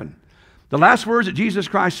went to heaven. The last words that Jesus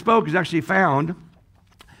Christ spoke is actually found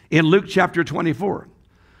in Luke chapter 24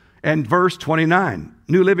 and verse 29.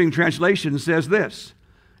 New Living Translation says this.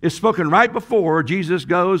 It's spoken right before Jesus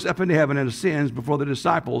goes up into heaven and ascends before the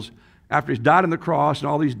disciples. After he's died on the cross and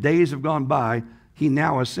all these days have gone by, he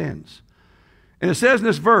now ascends. And it says in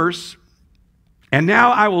this verse, and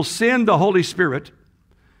now I will send the Holy Spirit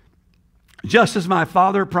just as my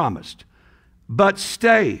Father promised. But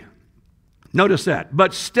stay, notice that,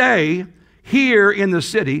 but stay here in the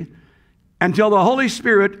city until the Holy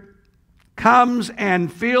Spirit comes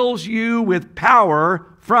and fills you with power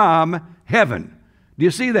from heaven. Do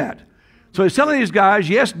you see that? So he's telling these guys,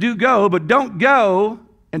 yes, do go, but don't go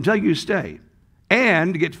until you stay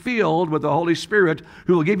and get filled with the Holy Spirit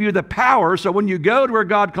who will give you the power so when you go to where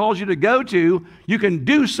God calls you to go to, you can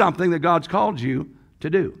do something that God's called you to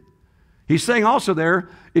do. He's saying also there,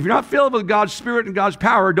 if you're not filled with God's Spirit and God's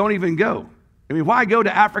power, don't even go. I mean, why go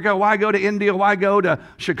to Africa? Why go to India? Why go to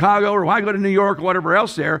Chicago? Or why go to New York or whatever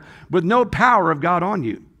else there with no power of God on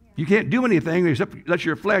you? You can't do anything except let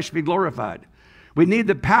your flesh be glorified. We need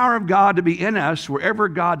the power of God to be in us wherever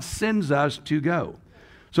God sends us to go.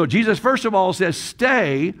 So Jesus, first of all, says,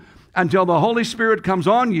 stay until the Holy Spirit comes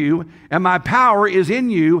on you and my power is in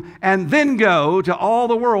you, and then go to all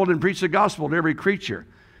the world and preach the gospel to every creature.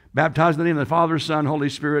 Baptized in the name of the Father, Son, Holy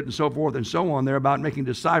Spirit, and so forth and so on. They're about making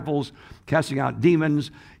disciples, casting out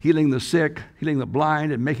demons, healing the sick, healing the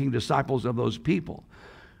blind, and making disciples of those people.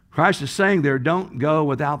 Christ is saying there, don't go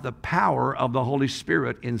without the power of the Holy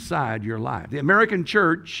Spirit inside your life. The American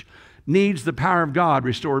church needs the power of God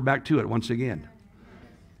restored back to it once again.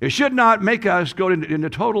 It should not make us go into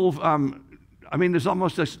total, there's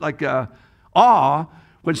almost like awe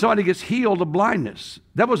when somebody gets healed of blindness.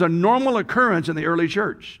 That was a normal occurrence in the early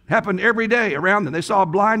church. It happened every day around them. They saw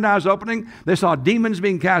blind eyes opening. They saw demons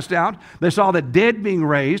being cast out. They saw the dead being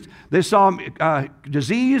raised. They saw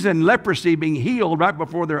disease and leprosy being healed right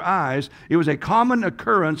before their eyes. It was a common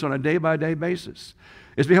occurrence on a day-by-day basis.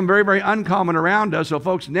 It's become very, very uncommon around us, so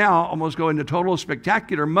folks now almost go into total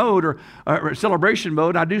spectacular mode or celebration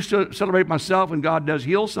mode. I do still celebrate myself when God does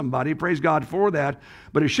heal somebody. Praise God for that.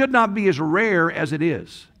 But it should not be as rare as it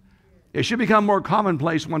is. It should become more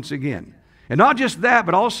commonplace once again. And not just that,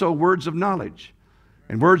 but also words of knowledge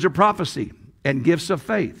and words of prophecy and gifts of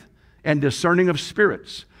faith and discerning of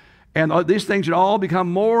spirits. And these things should all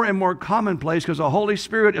become more and more commonplace because the Holy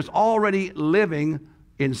Spirit is already living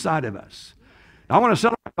inside of us. I want to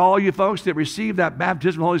celebrate all you folks that received that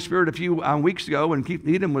baptism of the Holy Spirit a few weeks ago when Keith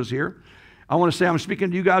Needham was here. I want to say I'm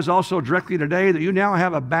speaking to you guys also directly today that you now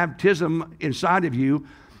have a baptism inside of you.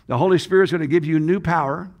 The Holy Spirit is going to give you new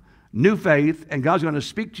power, new faith, and God's going to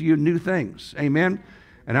speak to you new things. Amen?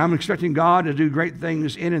 And I'm expecting God to do great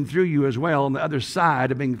things in and through you as well on the other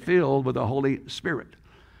side of being filled with the Holy Spirit.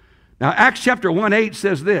 Now, Acts chapter 1:8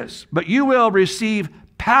 says this, but you will receive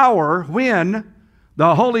power when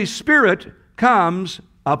the Holy Spirit comes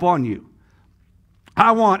upon you.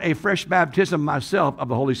 I want a fresh baptism myself of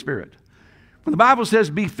the Holy Spirit. When the Bible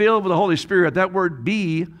says be filled with the Holy Spirit, that word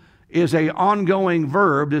be is an ongoing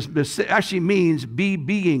verb. This actually means be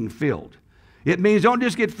being filled. It means don't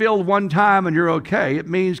just get filled one time and you're okay. It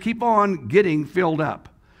means keep on getting filled up.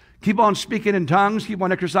 Keep on speaking in tongues. Keep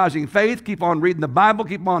on exercising faith. Keep on reading the Bible.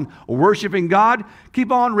 Keep on worshiping God.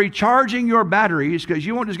 Keep on recharging your batteries, because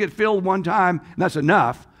you won't just get filled one time and that's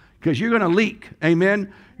enough, because you're going to leak.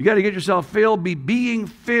 Amen? You got to get yourself filled. Be being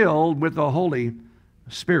filled with the Holy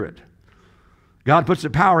Spirit. God puts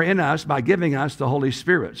the power in us by giving us the Holy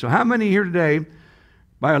Spirit. So how many here today,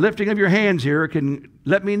 by a lifting of your hands here, can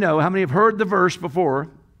let me know how many have heard the verse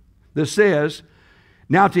before that says,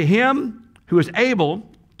 now to him who is able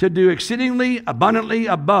to do exceedingly abundantly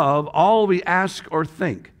above all we ask or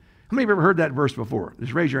think. How many have ever heard that verse before?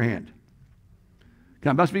 Just raise your hand.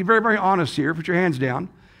 Okay, let's be very, very honest here. Put your hands down.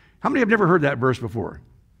 How many have never heard that verse before?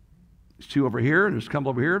 There's two over here, and there's a couple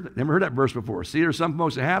over here that never heard that verse before. See, there's some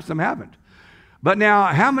folks that have, some haven't. But now,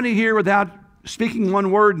 how many here, without speaking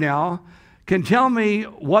one word now, can tell me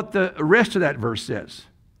what the rest of that verse says?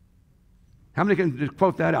 How many can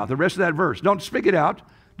quote that out? The rest of that verse. Don't speak it out.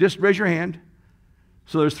 Just raise your hand.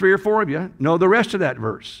 So there's 3 or 4 of you know the rest of that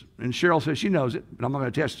verse. And Cheryl says she knows it, but I'm not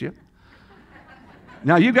going to test you.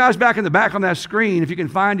 Now, you guys back in the back on that screen, if you can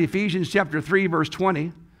find Ephesians chapter 3, verse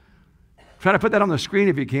 20. Try to put that on the screen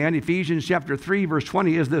if you can. Ephesians chapter 3, verse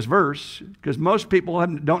 20 is this verse, because most people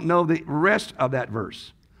don't know the rest of that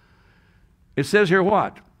verse. It says here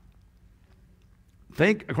what?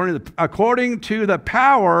 Think according to the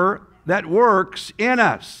power that works in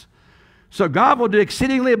us. So God will do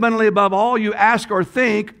exceedingly abundantly above all you ask or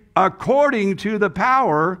think, according to the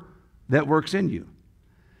power that works in you.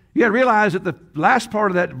 You got to realize that the last part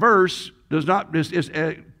of that verse is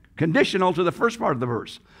conditional to the first part of the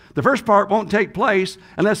verse. The first part won't take place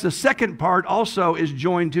unless the second part also is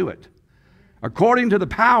joined to it. According to the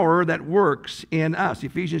power that works in us.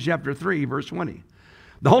 Ephesians chapter 3, verse 20.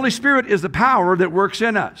 The Holy Spirit is the power that works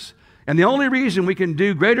in us. And the only reason we can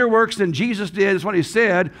do greater works than Jesus did, is what he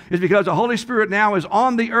said, is because the Holy Spirit now is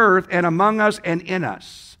on the earth and among us and in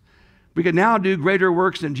us. We can now do greater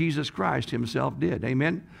works than Jesus Christ himself did.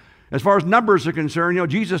 Amen? As far as numbers are concerned,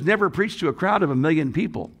 Jesus never preached to a crowd of 1 million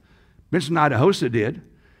people. Vincent Idahosa did.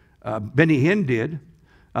 Benny Hinn did.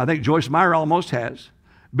 I think Joyce Meyer almost has.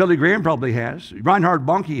 Billy Graham probably has. Reinhard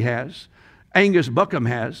Bonnke has. Angus Buckham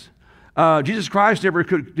has. Jesus Christ never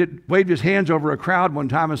waved his hands over a crowd one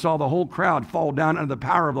time and saw the whole crowd fall down under the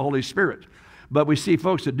power of the Holy Spirit. But we see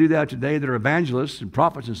folks that do that today that are evangelists and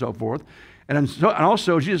prophets and so forth. And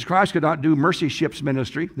also, Jesus Christ could not do mercy ships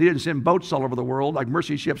ministry. He didn't send boats all over the world like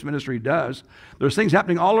mercy ships ministry does. There's things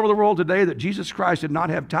happening all over the world today that Jesus Christ did not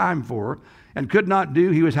have time for and could not do.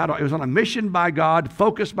 He was on a mission by God,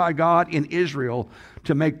 focused by God in Israel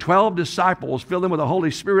to make 12 disciples, fill them with the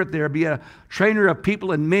Holy Spirit there, be a trainer of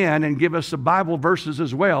people and men, and give us the Bible verses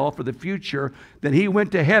as well for the future. Then he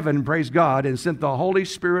went to heaven, praise God, and sent the Holy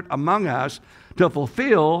Spirit among us to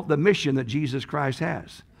fulfill the mission that Jesus Christ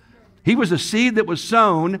has. He was the seed that was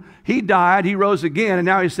sown. He died. He rose again. And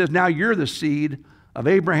now he says, now you're the seed of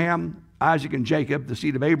Abraham, Isaac, and Jacob, the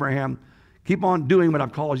seed of Abraham. Keep on doing what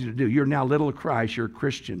I've called you to do. You're now little Christ. You're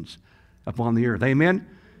Christians upon the earth. Amen?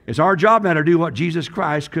 It's our job now to do what Jesus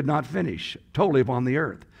Christ could not finish totally upon the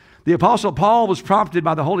earth. The Apostle Paul was prompted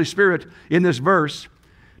by the Holy Spirit in this verse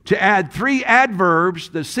to add 3 adverbs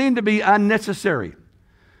that seem to be unnecessary.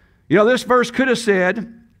 This verse could have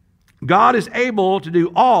said, God is able to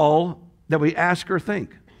do all that we ask or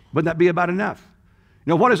think. Wouldn't that be about enough?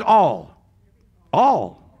 What is all?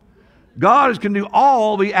 All. God can do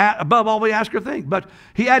all above all we ask or think. But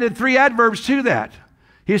he added 3 adverbs to that.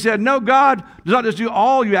 He said, no, God does not just do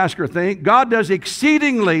all you ask or think. God does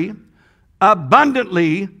exceedingly,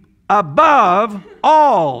 abundantly, above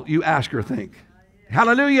all you ask or think.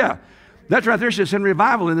 Hallelujah. That's right. There's just in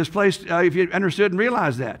revival in this place, if you understood and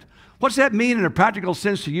realized that. What's that mean in a practical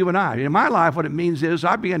sense to you and I? In my life, what it means is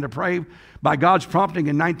I began to pray by God's prompting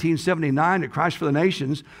in 1979 at Christ for the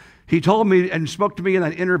Nations. He told me and spoke to me in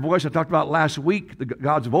that inner voice I talked about last week,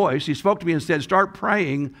 God's voice. He spoke to me and said, start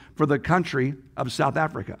praying for the country of South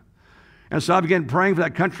Africa. And so I began praying for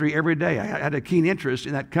that country every day. I had a keen interest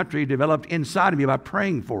in that country developed inside of me by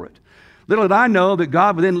praying for it. Little did I know that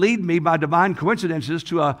God would then lead me by divine coincidences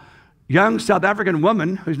to a young South African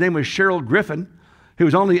woman whose name was Cheryl Griffin, who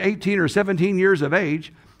was only 18 or 17 years of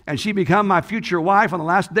age, and she became my future wife on the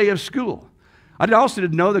last day of school. I also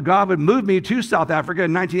didn't know that God would move me to South Africa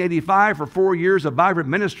in 1985 for 4 years of vibrant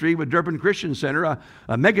ministry with Durban Christian Center,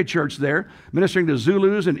 a mega church there, ministering to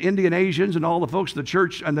Zulus and Indian Asians and all the folks of the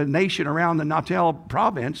church and the nation around the Natal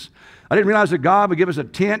province. I didn't realize that God would give us a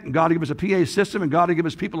tent, and God would give us a PA system, and God would give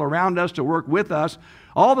us people around us to work with us.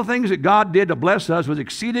 All the things that God did to bless us was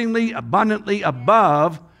exceedingly abundantly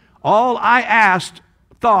above all I asked,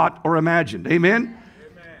 thought, or imagined. Amen?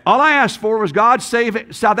 All I asked for was God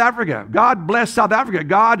save South Africa. God bless South Africa.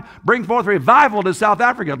 God bring forth revival to South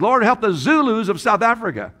Africa. Lord, help the Zulus of South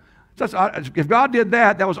Africa. If God did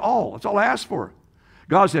that, that was all. That's all I asked for.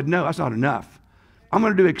 God said, no, that's not enough. I'm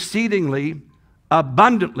going to do exceedingly,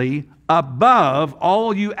 abundantly, above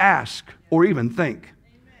all you ask or even think.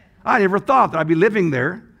 I never thought that I'd be living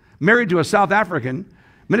there, married to a South African,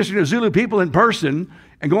 ministering to Zulu people in person,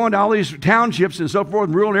 and going to all these townships and so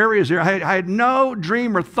forth, rural areas there. I had no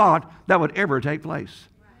dream or thought that would ever take place.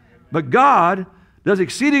 But God does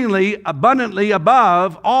exceedingly abundantly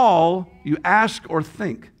above all you ask or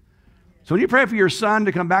think. So when you pray for your son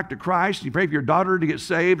to come back to Christ, you pray for your daughter to get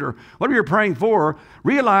saved, or whatever you're praying for,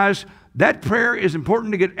 realize that prayer is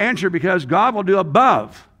important to get answered because God will do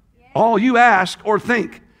above all you ask or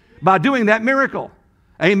think by doing that miracle.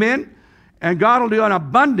 Amen? And God will do an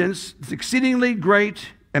abundance that's exceedingly great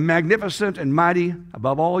and magnificent and mighty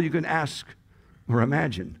above all you can ask or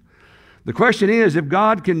imagine. The question is, if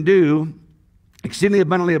God can do exceedingly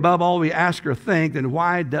abundantly above all we ask or think, then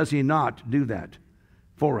why does he not do that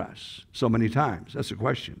for us so many times? That's the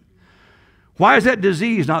question. Why is that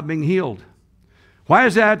disease not being healed? Why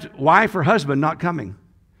is that wife or husband not coming?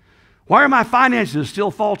 Why are my finances still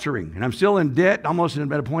faltering and I'm still in debt, almost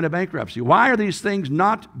at a point of bankruptcy? Why are these things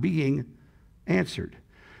not being answered?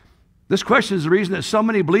 This question is the reason that so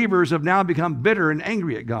many believers have now become bitter and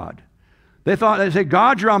angry at God. They say,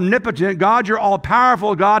 God, you're omnipotent. God, you're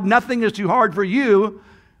all-powerful. God, nothing is too hard for you.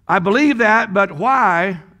 I believe that, but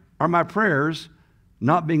why are my prayers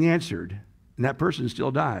not being answered? And that person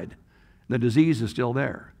still died. The disease is still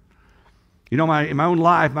there. You know, in my own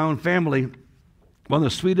life, my own family, one of the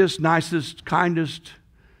sweetest, nicest, kindest,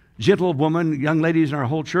 gentle woman, young ladies in our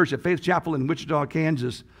whole church at Faith Chapel in Wichita,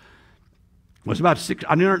 Kansas, was about 6.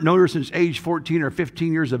 I known her since age 14 or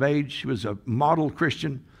 15 years of age. She was a model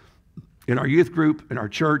Christian in our youth group, in our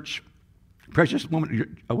church. Precious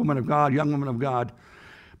woman, a woman of God, young woman of God.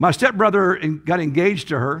 My stepbrother got engaged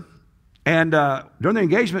to her, and during the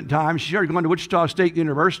engagement time, she started going to Wichita State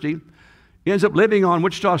University. He ends up living on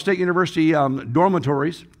Wichita State University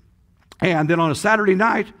dormitories. And then on a Saturday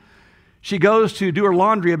night, she goes to do her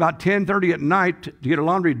laundry about 10:30 at night to get her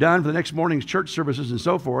laundry done for the next morning's church services and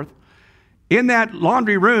so forth. In that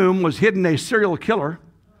laundry room was hidden a serial killer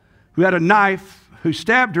who had a knife, who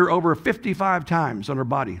stabbed her over 55 times on her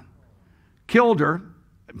body, killed her,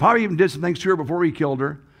 probably even did some things to her before he killed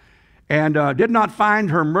her, and did not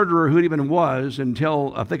find her murderer, who it even was,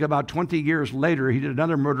 until I think about 20 years later. He did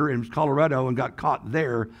another murder in Colorado and got caught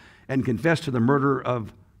there and confessed to the murder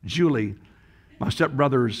of Julie, my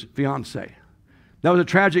stepbrother's fiance. That was a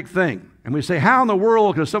tragic thing. And we say, how in the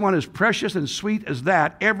world could someone as precious and sweet as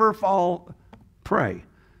that ever fall prey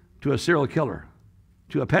to a serial killer,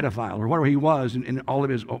 to a pedophile, or whatever he was in all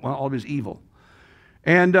of his evil?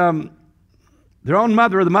 And their own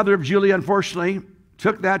mother, the mother of Julie, unfortunately,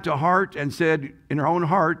 took that to heart and said in her own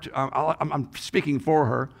heart, I'm speaking for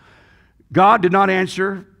her, God did not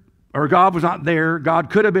answer, or God was not there. God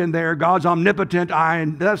could have been there. God's omnipotent. I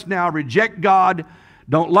thus now reject God,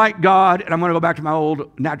 don't like God, and I'm going to go back to my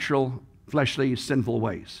old natural, fleshly, sinful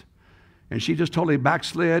ways. And she just totally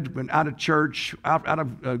backslid, went out of church, out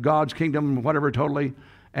of God's kingdom, whatever, totally.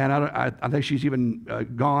 And I think she's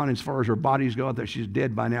even gone as far as her bodies go. I think she's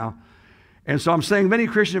dead by now. And so I'm saying many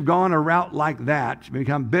Christians have gone a route like that,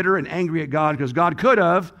 become bitter and angry at God because God could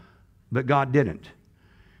have, but God didn't.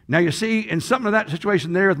 Now you see, in something of that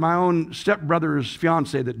situation there with my own stepbrother's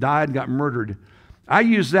fiance that died and got murdered, I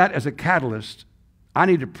use that as a catalyst. I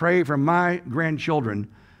need to pray for my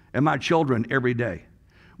grandchildren and my children every day.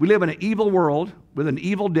 We live in an evil world with an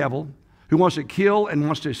evil devil who wants to kill and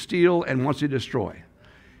wants to steal and wants to destroy.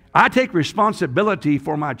 I take responsibility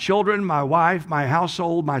for my children, my wife, my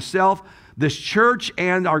household, myself, this church,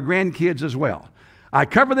 and our grandkids as well. I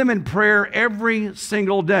cover them in prayer every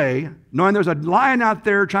single day, knowing there's a lion out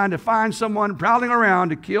there trying to find someone prowling around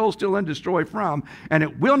to kill, steal, and destroy from, and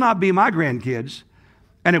it will not be my grandkids.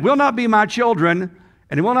 And it will not be my children,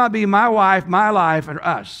 and it will not be my wife, my life, or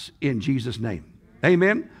us, in Jesus' name.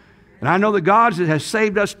 Amen? And I know that God has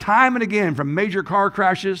saved us time and again from major car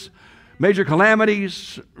crashes, major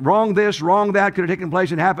calamities, wrong this, wrong that could have taken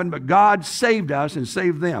place and happened, but God saved us and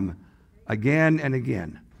saved them again and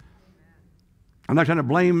again. I'm not trying to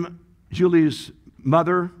blame Julie's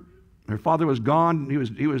mother. Her father was gone.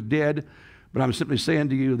 He was dead. But I'm simply saying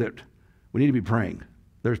to you that we need to be praying.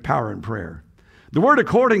 There's power in prayer. The word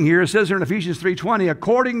according here, it says here in Ephesians 3:20,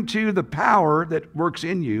 according to the power that works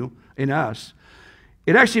in you, in us.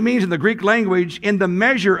 It actually means in the Greek language, in the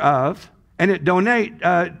measure of, and it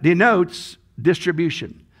denotes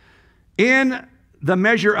distribution. In the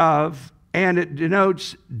measure of, and it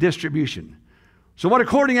denotes distribution. So what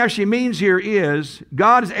according actually means here is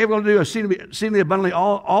God is able to do exceedingly abundantly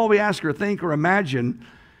all we ask or think or imagine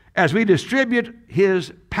as we distribute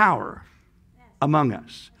His power among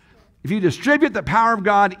us. If you distribute the power of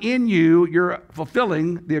God in you, you're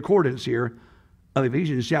fulfilling the accordance here of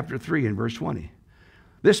Ephesians chapter 3 and verse 20.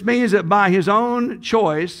 This means that by His own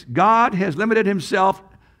choice, God has limited Himself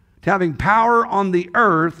to having power on the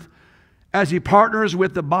earth as He partners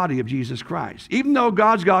with the body of Jesus Christ. Even though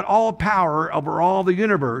God's got all power over all the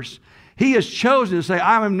universe, He has chosen to say,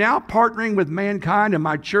 I am now partnering with mankind and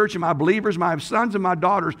my church and my believers, my sons and my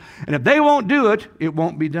daughters, and if they won't do it, it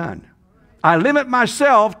won't be done. I limit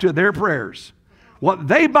myself to their prayers. What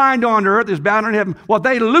they bind on earth is bound in heaven. What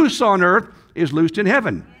they loose on earth is loosed in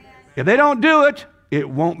heaven. If they don't do it, it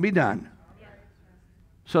won't be done.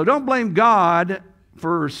 So don't blame God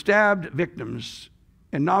for stabbed victims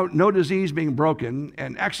and no disease being broken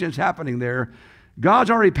and accidents happening there. God's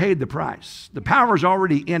already paid the price. The power is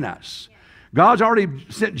already in us. God's already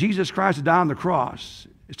sent Jesus Christ to die on the cross.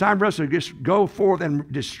 It's time for us to just go forth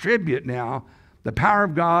and distribute now the power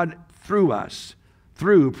of God through us,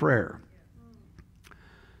 through prayer.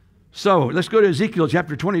 So let's go to Ezekiel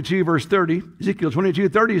chapter 22, verse 30. Ezekiel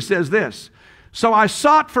 22:30 says this, so I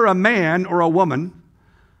sought for a man or a woman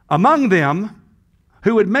among them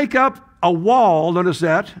who would make up a wall, notice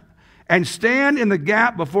that, and stand in the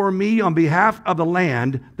gap before me on behalf of the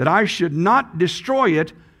land, that I should not destroy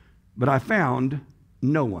it, but I found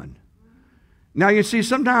no one. Now you see,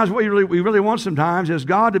 sometimes what we really want sometimes is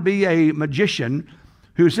God to be a magician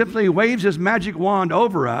who simply waves His magic wand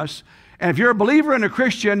over us. And if you're a believer and a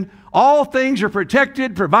Christian, all things are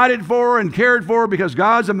protected, provided for, and cared for because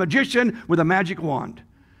God's a magician with a magic wand.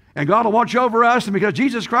 And God will watch over us, and because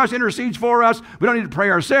Jesus Christ intercedes for us, we don't need to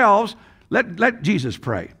pray ourselves. Let Jesus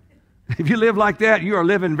pray. If you live like that, you are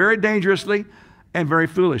living very dangerously and very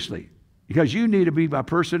foolishly, because you need to be a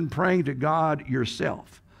person praying to God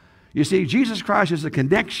yourself. You see, Jesus Christ is the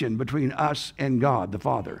connection between us and God, the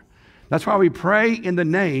Father. That's why we pray in the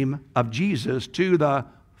name of Jesus to the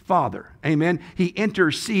Father. Amen. He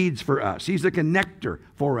intercedes for us. He's the connector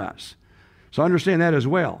for us. So understand that as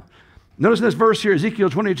well. Notice in this verse here, Ezekiel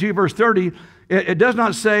 22, verse 30, it does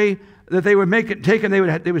not say that they would make it taken. They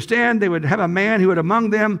would stand, they would have a man who would among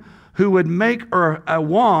them who would make a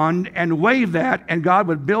wand and wave that, and God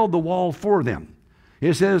would build the wall for them.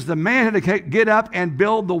 It says the man had to get up and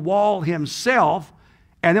build the wall himself,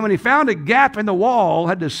 and then when he found a gap in the wall,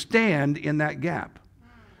 had to stand in that gap.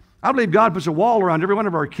 I believe God puts a wall around every one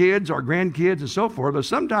of our kids, our grandkids, and so forth, but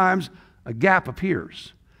sometimes a gap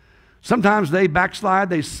appears. Sometimes they backslide,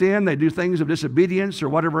 they sin, they do things of disobedience or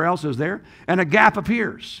whatever else is there, and a gap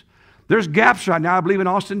appears. There's gaps right now, I believe, in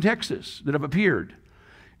Austin, Texas, that have appeared.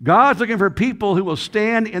 God's looking for people who will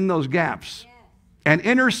stand in those gaps and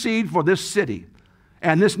intercede for this city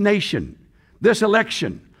and this nation, this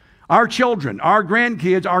election. Our children, our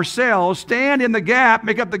grandkids, ourselves, stand in the gap,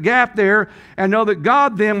 make up the gap there, and know that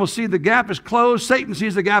God then will see the gap is closed. Satan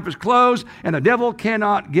sees the gap is closed, and the devil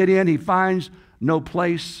cannot get in. He finds no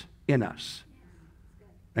place in us.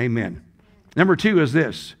 Amen. Number 2 is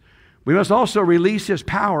this. We must also release His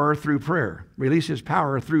power through prayer. Release His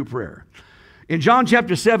power through prayer. In John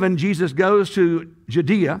chapter 7, Jesus goes to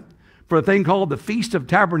Judea for a thing called the Feast of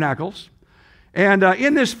Tabernacles. And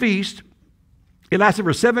in this feast, it lasted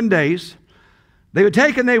for 7 days. They would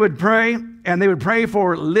take and they would pray, and they would pray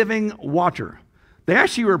for living water. They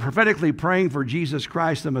actually were prophetically praying for Jesus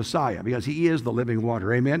Christ, the Messiah, because He is the living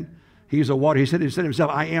water. Amen? He's the water. He said Himself,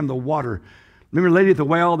 I am the water. Remember the lady at the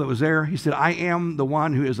well that was there? He said, I am the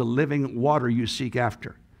one who is the living water you seek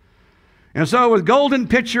after. And so with golden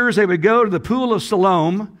pitchers, they would go to the pool of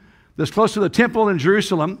Siloam, that's close to the temple in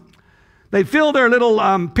Jerusalem. They'd fill their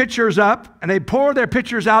little pitchers up, and they'd pour their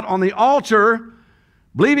pitchers out on the altar,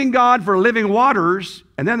 believing God for living waters,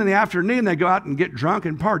 and then in the afternoon they go out and get drunk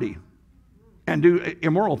and party and do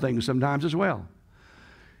immoral things sometimes as well.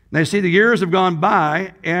 Now, you see, the years have gone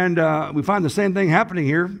by, and we find the same thing happening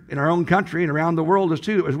here in our own country and around the world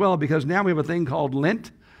as well, because now we have a thing called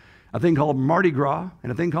Lent, a thing called Mardi Gras,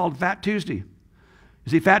 and a thing called Fat Tuesday. You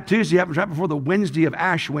see, Fat Tuesday happens right before the Wednesday of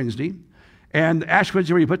Ash Wednesday, and Ash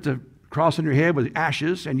Wednesday where you put the cross on your head with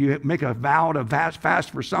ashes, and you make a vow to fast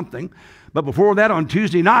for something. But before that, on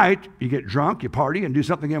Tuesday night, you get drunk, you party, and do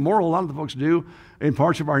something immoral. A lot of the folks do in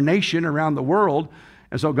parts of our nation, around the world.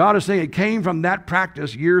 And so God is saying it came from that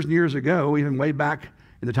practice years and years ago, even way back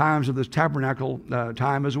in the times of this tabernacle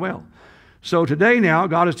time as well. So today now,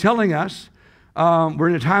 God is telling us, we're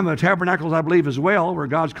in a time of tabernacles, I believe, as well, where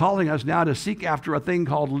God's calling us now to seek after a thing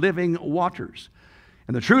called living waters.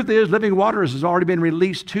 And the truth is, living waters has already been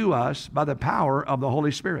released to us by the power of the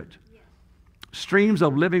Holy Spirit. Streams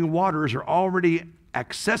of living waters are already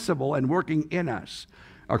accessible and working in us,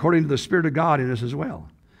 according to the Spirit of God in us as well.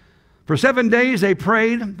 For 7 days they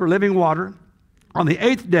prayed for living water. On the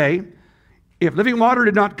 8th day, if living water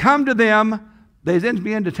did not come to them, they then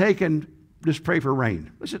began to take and just pray for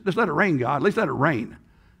rain. Let's let it rain, God. At least let it rain.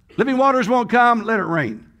 Living waters won't come, let it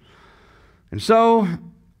rain. And so,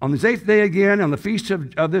 on this 8th day again, on the feast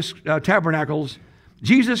of this tabernacles,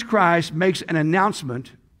 Jesus Christ makes an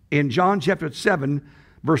announcement in John chapter 7,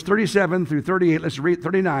 verse 37 through 38. Let's read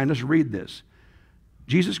 39. Let's read this.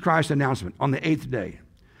 Jesus Christ's announcement on the 8th day.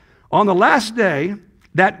 On the last day,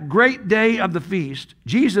 that great day of the feast,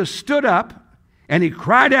 Jesus stood up and he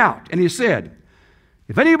cried out and he said,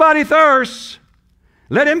 "If anybody thirsts,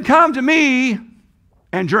 let him come to me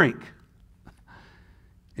and drink."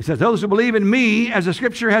 He says, "Those who believe in me, as the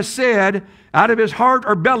scripture has said, out of his heart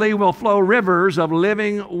or belly will flow rivers of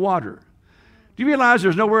living water." Do you realize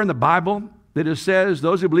there's nowhere in the Bible that it says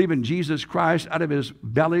those who believe in Jesus Christ, out of his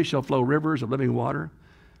belly shall flow rivers of living water?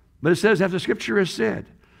 But it says, as the scripture has said.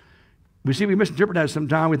 We misinterpret that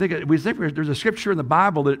sometimes. We think there's a scripture in the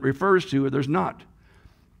Bible that it refers to, or there's not.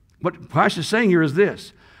 What Christ is saying here is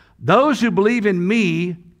this: those who believe in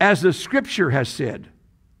me, as the scripture has said.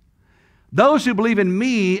 Those who believe in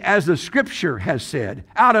me, as the scripture has said,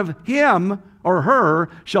 out of him or her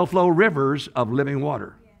shall flow rivers of living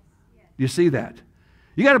water. You see that?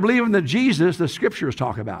 You got to believe in the Jesus the scriptures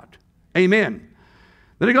talk about. Amen.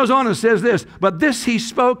 Then it goes on and says this: "But this he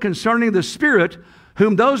spoke concerning the Spirit,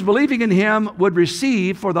 whom those believing in him would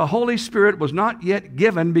receive, for the Holy Spirit was not yet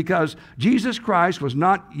given, because Jesus Christ was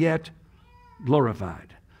not yet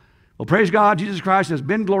glorified." Well, praise God, Jesus Christ has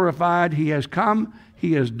been glorified. He has come,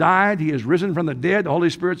 he has died, he has risen from the dead. The Holy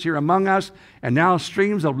Spirit's here among us, and now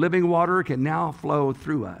streams of living water can now flow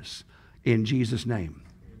through us in Jesus' name.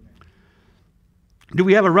 Do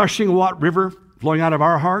we have a rushing river flowing out of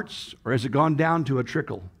our hearts, or has it gone down to a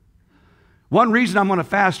trickle? One reason I'm going to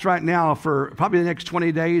fast right now for probably the next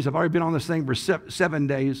 20 days, I've already been on this thing for 7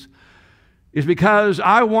 days, is because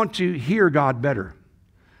I want to hear God better.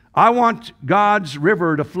 I want God's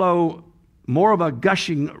river to flow more of a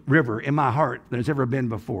gushing river in my heart than it's ever been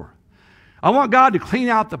before. I want God to clean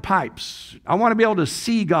out the pipes. I want to be able to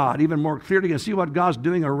see God even more clearly and see what God's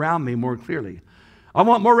doing around me more clearly. I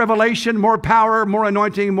want more revelation, more power, more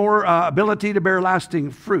anointing, more ability to bear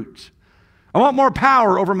lasting fruit. I want more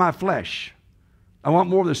power over my flesh. I want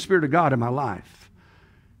more of the Spirit of God in my life.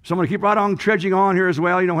 So I'm going to keep right on trudging on here as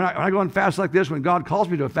well. You know, when I go on fast like this, when God calls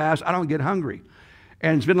me to a fast, I don't get hungry.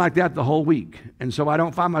 And it's been like that the whole week. And so I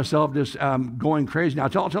don't find myself just going crazy. Now, I'll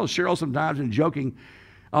tell Cheryl sometimes and joking,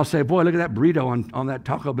 I'll say, "Boy, look at that burrito on that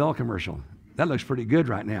Taco Bell commercial. That looks pretty good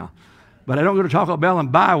right now." But I don't go to Taco Bell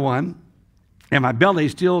and buy one, and my belly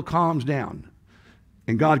still calms down.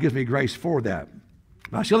 And God gives me grace for that.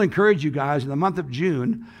 But I still encourage you guys, in the month of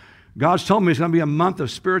June, God's told me it's going to be a month of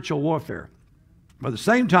spiritual warfare. But at the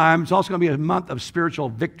same time, it's also going to be a month of spiritual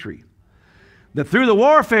victory. That through the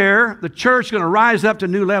warfare, the church is going to rise up to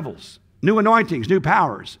new levels, new anointings, new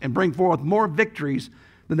powers, and bring forth more victories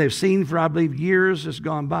than they've seen for, I believe, years has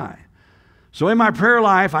gone by. So in my prayer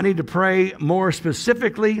life, I need to pray more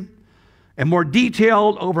specifically and more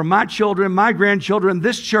detailed over my children, my grandchildren,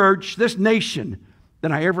 this church, this nation,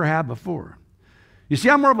 than I ever have before. You see,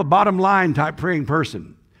 I'm more of a bottom line type praying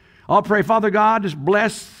person. I'll pray, "Father God, just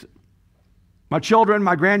bless my children,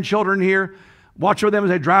 my grandchildren here. Watch over them as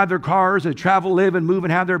they drive their cars, they travel, live, and move,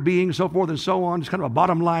 and have their being," so forth and so on. It's kind of a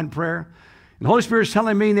bottom line prayer. And the Holy Spirit is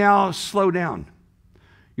telling me now, slow down.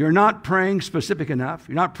 You're not praying specific enough.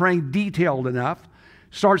 You're not praying detailed enough.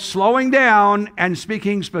 Start slowing down and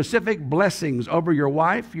speaking specific blessings over your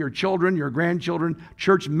wife, your children, your grandchildren,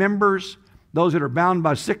 church members, those that are bound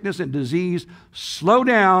by sickness and disease. Slow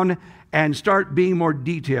down and start being more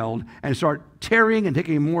detailed and start tarrying and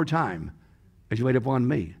taking more time as you wait upon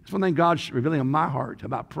me. It's one thing God's revealing in my heart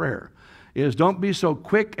about prayer. is don't be so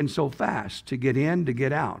quick and so fast to get in, to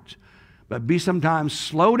get out. But be sometimes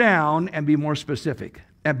slow down and be more specific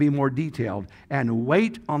and be more detailed and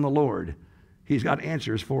wait on the Lord. He's got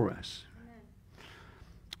answers for us.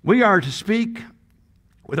 We are to speak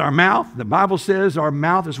with our mouth. The Bible says our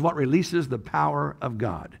mouth is what releases the power of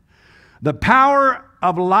God. The power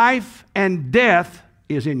of life and death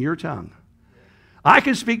is in your tongue. I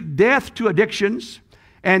can speak death to addictions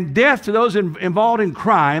and death to those involved in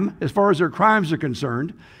crime as far as their crimes are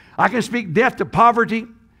concerned. I can speak death to poverty.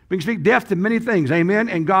 We can speak death to many things, amen?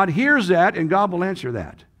 And God hears that, and God will answer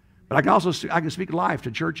that. But I can speak life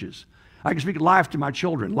to churches. I can speak life to my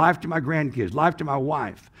children, life to my grandkids, life to my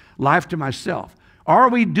wife, life to myself. Are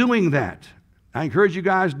we doing that? I encourage you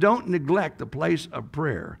guys, don't neglect the place of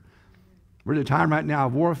prayer. We're in a time right now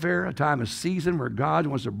of warfare, a time of season where God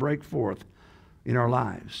wants to break forth in our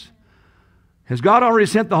lives. Has God already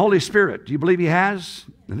sent the Holy Spirit? Do you believe He has?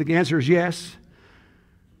 I think the answer is yes.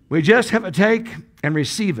 We just have to take and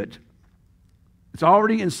receive it. It's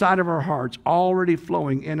already inside of our hearts, already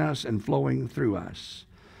flowing in us and flowing through us.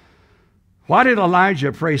 Why did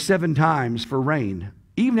Elijah pray 7 times for rain?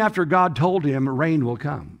 Even after God told him rain will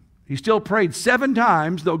come. He still prayed 7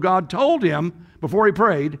 times, though God told him before he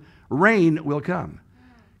prayed, rain will come.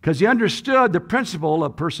 Because he understood the principle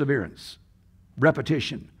of perseverance,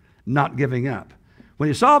 repetition, not giving up. When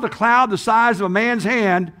he saw the cloud the size of a man's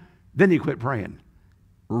hand, then he quit praying.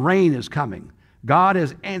 Rain is coming. God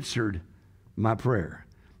has answered my prayer.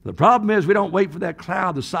 The problem is we don't wait for that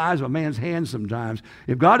cloud the size of a man's hand sometimes.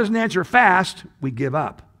 If God doesn't answer fast, we give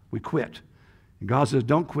up. We quit. And God says,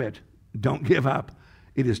 don't quit. Don't give up.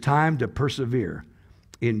 It is time to persevere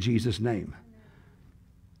in Jesus' name.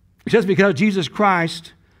 It says because Jesus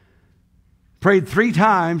Christ prayed 3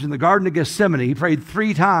 times in the Garden of Gethsemane, he prayed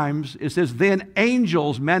 3 times. It says, then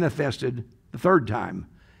angels manifested the 3rd time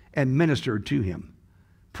and ministered to him.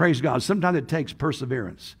 Praise God. Sometimes it takes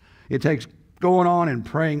perseverance. It takes going on and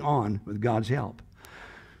praying on with God's help.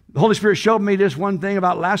 The Holy Spirit showed me this one thing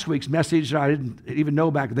about last week's message that I didn't even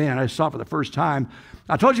know back then. I saw it for the first time.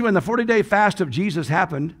 I told you when the 40-day fast of Jesus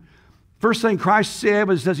happened, first thing Christ said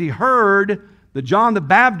was he heard that John the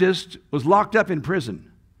Baptist was locked up in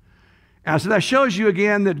prison. And so that shows you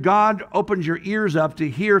again that God opens your ears up to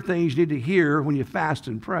hear things you need to hear when you fast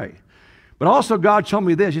and pray. But also God told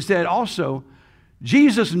me this. He said also,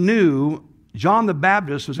 Jesus knew John the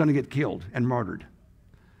Baptist was going to get killed and martyred.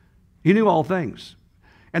 He knew all things.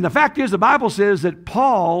 And the fact is, the Bible says that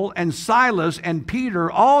Paul and Silas and Peter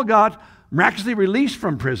all got miraculously released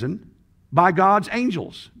from prison by God's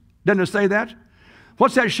angels. Doesn't it say that?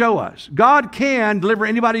 What's that show us? God can deliver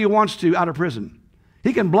anybody He wants to out of prison.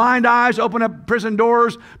 He can blind eyes, open up prison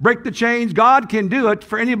doors, break the chains. God can do it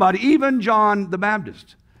for anybody, even John the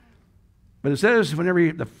Baptist. But it says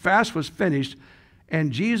whenever the fast was finished,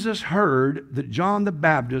 and Jesus heard that John the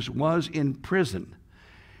Baptist was in prison.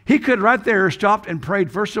 He could right there stopped and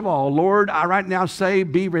prayed, first of all, Lord, I right now say,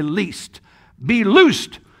 be released, be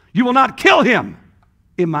loosed. You will not kill him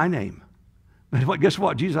in my name. But guess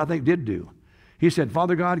what? Jesus, I think, did do. He said,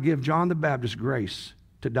 Father God, give John the Baptist grace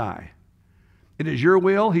to die. It is your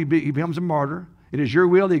will he becomes a martyr. It is your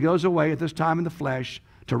will that he goes away at this time in the flesh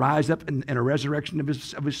to rise up in a resurrection of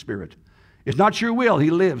his spirit. It's not your will he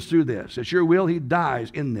lives through this. It's your will he dies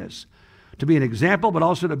in this. To be an example, but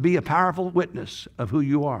also to be a powerful witness of who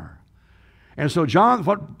you are. And so John,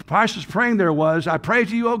 what Christ was praying there was, I pray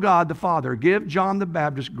to you, O God, the Father, give John the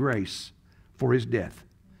Baptist grace for his death.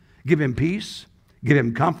 Give him peace, give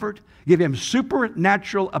him comfort, give him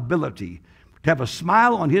supernatural ability to have a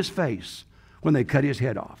smile on his face when they cut his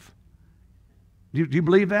head off. Do you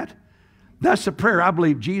believe that? That's the prayer I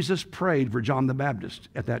believe Jesus prayed for John the Baptist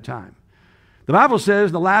at that time. The Bible says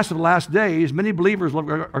in the last of the last days, many believers are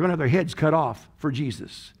going to have their heads cut off for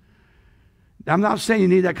Jesus. I'm not saying you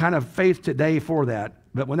need that kind of faith today for that,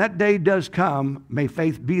 but when that day does come, may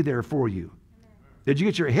faith be there for you. Did you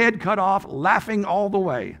get your head cut off laughing all the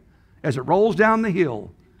way as it rolls down the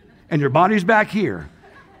hill and your body's back here?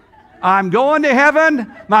 I'm going to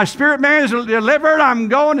heaven. My spirit man is delivered. I'm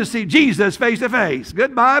going to see Jesus face to face.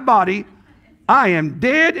 Goodbye, body. I am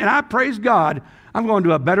dead, and I praise God. I'm going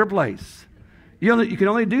to a better place. You can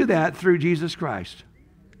only do that through Jesus Christ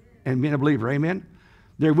and being a believer. Amen?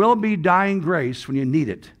 There will be dying grace when you need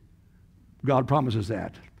it. God promises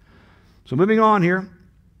that. So moving on here.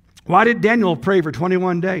 Why did Daniel pray for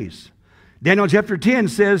 21 days? Daniel chapter 10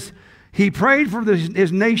 says he prayed for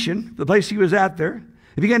his nation, the place he was at there.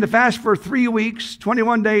 He began to fast for 3 weeks,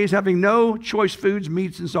 21 days, having no choice foods,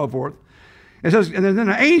 meats, and so forth. It says, and then an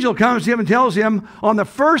angel comes to him and tells him, on the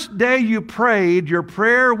first day you prayed, your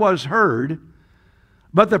prayer was heard.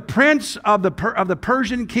 But the prince of the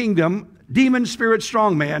Persian kingdom, demon spirit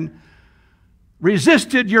strongman,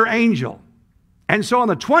 resisted your angel. And so on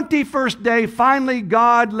the 21st day, finally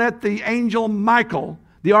God let the angel Michael,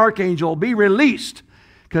 the archangel, be released,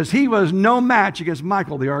 because he was no match against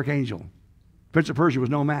Michael, the archangel. Prince of Persia was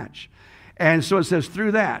no match. And so it says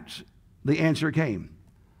through that, the answer came.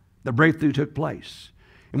 The breakthrough took place.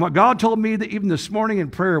 And what God told me that even this morning in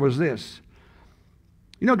prayer was this.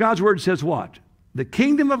 You know, God's word says what? The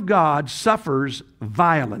kingdom of God suffers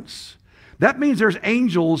violence. That means there's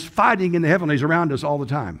angels fighting in the heavenlies around us all the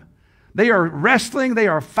time. They are wrestling, they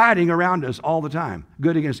are fighting around us all the time,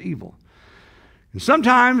 good against evil. And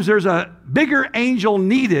sometimes there's a bigger angel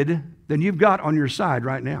needed than you've got on your side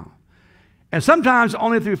right now. And sometimes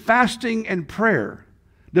only through fasting and prayer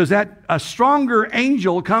does that a stronger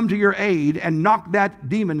angel come to your aid and knock that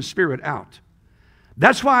demon spirit out.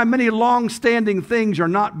 That's why many long-standing things are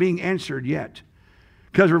not being answered yet.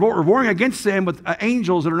 Because we're warring against them with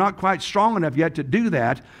angels that are not quite strong enough yet to do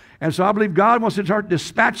that. And so I believe God wants to start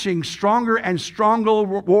dispatching stronger and stronger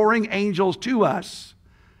warring angels to us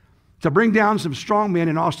to bring down some strong men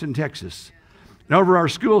in Austin, Texas. And over our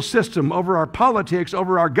school system, over our politics,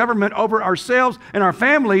 over our government, over ourselves and our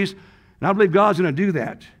families. And I believe God's going to do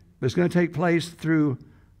that. But it's going to take place through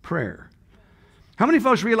prayer. How many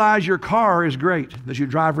folks realize your car is great as you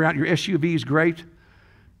drive around? Your SUV is great.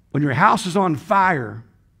 When your house is on fire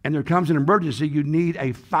and there comes an emergency, you need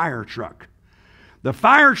a fire truck. The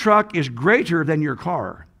fire truck is greater than your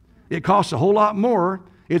car. It costs a whole lot more.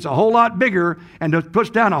 It's a whole lot bigger and it puts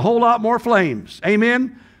down a whole lot more flames.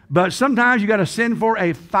 Amen? But sometimes you got to send for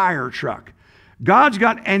a fire truck. God's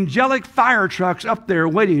got angelic fire trucks up there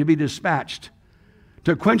waiting to be dispatched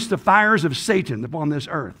to quench the fires of Satan upon this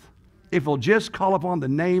earth. If we'll just call upon the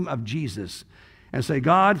name of Jesus and say,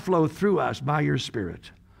 God, flow through us by your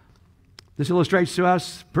Spirit. This illustrates to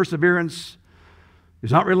us perseverance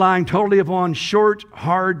is not relying totally upon short,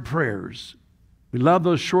 hard prayers. We love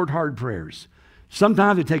those short, hard prayers.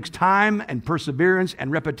 Sometimes it takes time and perseverance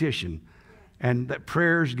and repetition, and that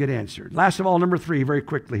prayers get answered. Last of all, number 3, very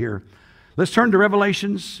quickly here. Let's turn to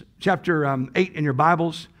Revelations chapter 8 in your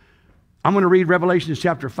Bibles. I'm going to read Revelations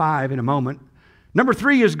chapter 5 in a moment. Number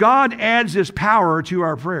 3 is God adds His power to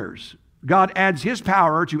our prayers. God adds His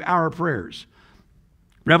power to our prayers.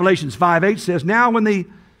 Revelations 5:8 says, Now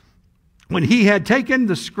when He had taken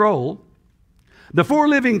the scroll, the 4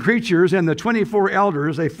 living creatures and the 24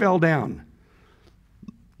 elders, they fell down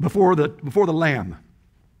before the Lamb,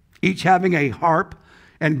 each having a harp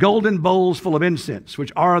and golden bowls full of incense,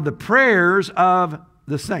 which are the prayers of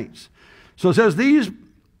the saints. So it says these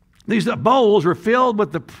bowls were filled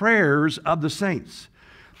with the prayers of the saints.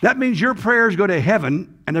 That means your prayers go to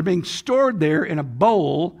heaven, and they're being stored there in a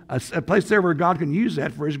bowl, a place there where God can use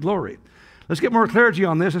that for His glory. Let's get more clarity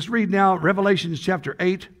on this. Let's read now Revelations chapter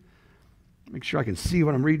 8. Make sure I can see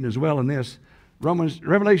what I'm reading as well in this.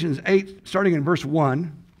 Revelations 8, starting in verse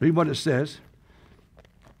 1. Read what it says.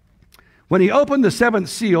 When He opened the 7th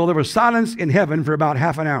seal, there was silence in heaven for about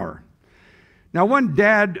half an hour. Now, one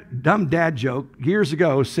dumb dad joke years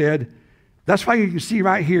ago said, that's why you can see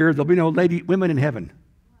right here, there'll be no women in heaven.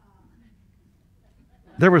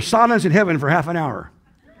 There was silence in heaven for half an hour.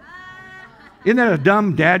 Isn't that a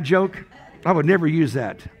dumb dad joke? I would never use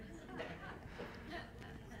that.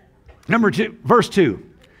 Number 2, verse 2.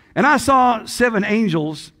 And I saw 7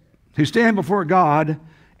 angels who stand before God,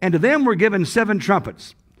 and to them were given 7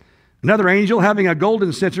 trumpets. Another angel, having a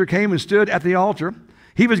golden censer, came and stood at the altar.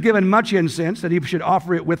 He was given much incense, that he should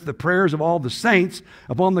offer it with the prayers of all the saints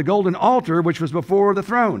upon the golden altar which was before the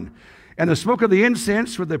throne. And the smoke of the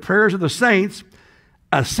incense with the prayers of the saints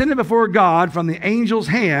ascended before God from the angel's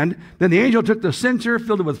hand. Then the angel took the censer,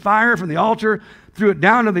 filled it with fire from the altar, threw it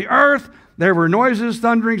down to the earth. There were noises,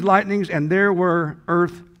 thunderings, lightnings, and there were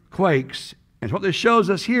earthquakes. And what this shows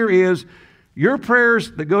us here is your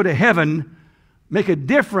prayers that go to heaven make a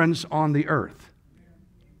difference on the earth.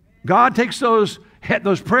 God takes those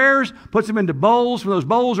prayers, puts them into bowls. When those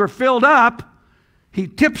bowls are filled up, He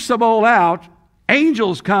tips the bowl out.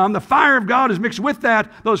 Angels come. The fire of God is mixed with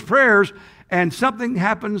those prayers, and something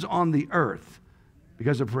happens on the earth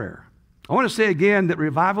because of prayer. I want to say again that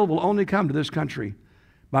revival will only come to this country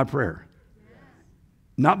by prayer.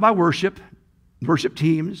 Not by worship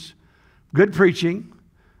teams, good preaching,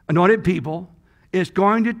 anointed people. It's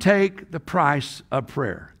going to take the price of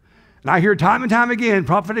prayer. And I hear time and time again,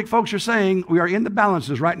 prophetic folks are saying we are in the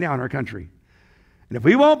balances right now in our country. And if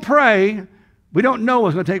we won't pray, we don't know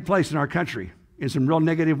what's going to take place in our country in some real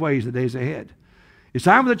negative ways the days ahead. It's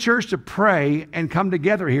time for the church to pray and come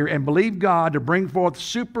together here and believe God to bring forth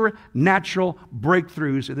supernatural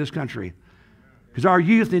breakthroughs in this country. Because our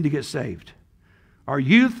youth need to get saved. Our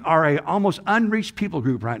youth are a almost unreached people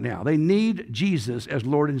group right now. They need Jesus as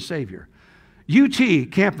Lord and Savior.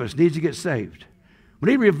 UT campus needs to get saved.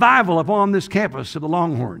 We need revival upon this campus of the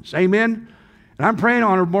Longhorns. Amen? And I'm praying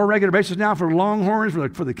on a more regular basis now for Longhorns,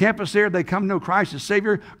 for the campus there. They come to know Christ as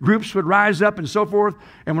Savior. Groups would rise up and so forth.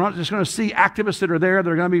 And we're not just going to see activists that are there that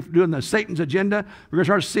are going to be doing the Satan's agenda. We're going to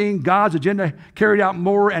start seeing God's agenda carried out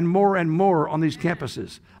more and more and more on these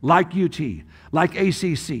campuses, like UT, like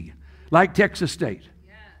ACC, like Texas State,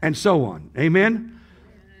 and so on. Amen?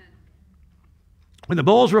 When the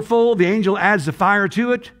bowls were full, the angel adds the fire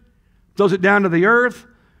to it, throws it down to the earth.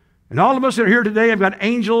 And all of us that are here today have got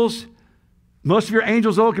angels. Most of your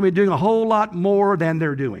angels, though, can be doing a whole lot more than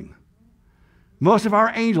they're doing. Most of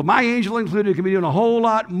our angels, my angel included, can be doing a whole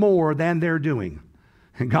lot more than they're doing.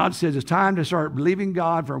 And God says it's time to start believing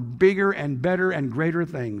God for bigger and better and greater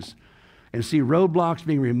things and see roadblocks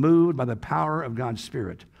being removed by the power of God's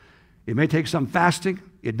Spirit. It may take some fasting.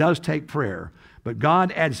 It does take prayer. But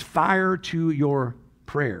God adds fire to your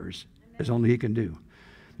prayers as only He can do.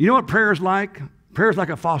 You know what prayer is like? Prayer is like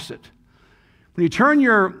a faucet. When you turn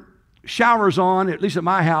your showers on, at least at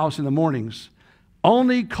my house in the mornings,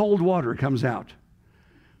 only cold water comes out.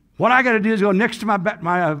 What I got to do is go next to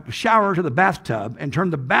my shower to the bathtub and turn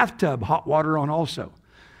the bathtub hot water on also.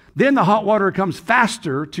 Then the hot water comes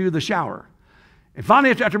faster to the shower. And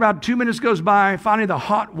finally, after about 2 minutes goes by, finally the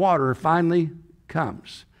hot water finally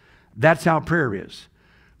comes. That's how prayer is.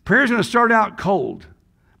 Prayer is going to start out cold.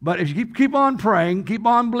 But if you keep on praying, keep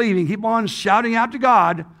on believing, keep on shouting out to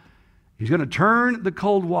God, He's going to turn the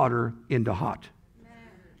cold water into hot.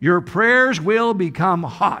 Your prayers will become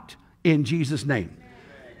hot in Jesus' name.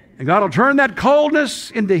 And God will turn that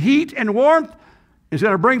coldness into heat and warmth. He's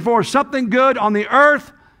going to bring forth something good on the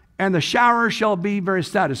earth, and the shower shall be very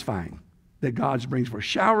satisfying that God brings forth.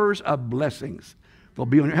 Showers of blessings will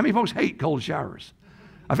be on you. How many folks hate cold showers?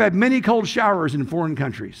 I've had many cold showers in foreign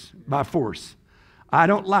countries by force. I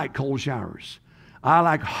don't like cold showers. I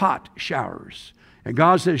like hot showers. And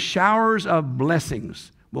God says showers of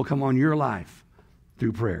blessings will come on your life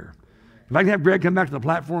through prayer. If I can have Greg come back to the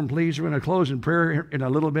platform, please. We're going to close in prayer in a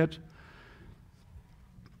little bit.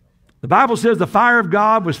 The Bible says the fire of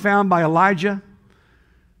God was found by Elijah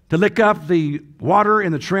to lick up the water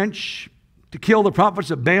in the trench, to kill the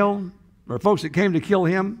prophets of Baal, or folks that came to kill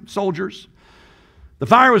him, soldiers. The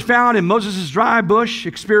fire was found in Moses' dry bush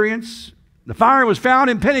experience. The fire was found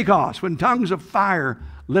in Pentecost when tongues of fire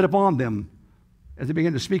lit upon them as they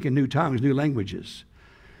began to speak in new tongues, new languages.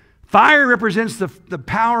 Fire represents the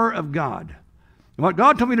power of God. And what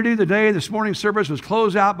God told me to do today, this morning's service, was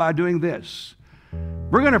close out by doing this.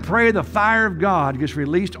 We're going to pray the fire of God gets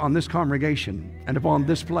released on this congregation and upon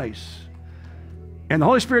this place. And the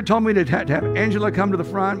Holy Spirit told me to have Angela come to the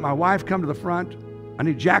front, my wife come to the front. I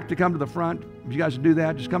need Jack to come to the front. If you guys would do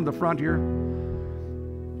that, just come to the front here.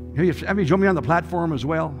 Have you join me on the platform as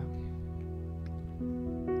well?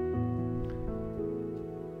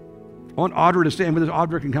 I want Audrey to stand with us.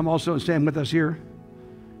 Audrey can come also and stand with us here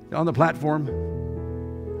on the platform.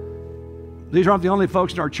 These aren't the only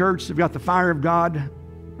folks in our church that have got the fire of God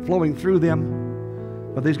flowing through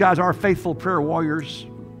them. But these guys are faithful prayer warriors,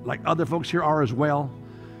 like other folks here are as well.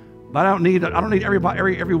 But I don't need every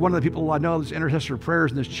one of the people I know that's intercessor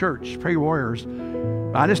prayers in this church, prayer warriors.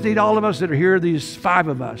 I just need all of us that are here, these five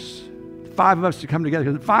of us to come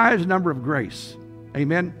together. Because 5 is the number of grace.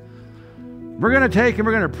 Amen. We're going to take and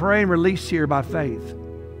we're going to pray and release here by faith.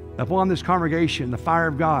 Upon this congregation, the fire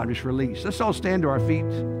of God is released. Let's all stand to our feet.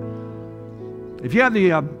 If you have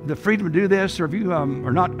the freedom to do this, or if you are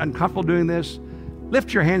not uncomfortable doing this,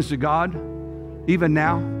 lift your hands to God, even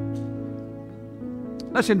now.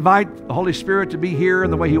 Let's invite the Holy Spirit to be here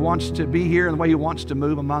in the way He wants to be here and the way He wants to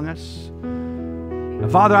move among us.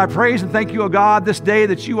 And Father, I praise and thank You, O God, this day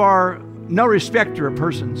that You are no respecter of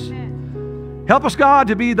persons. Help us, God,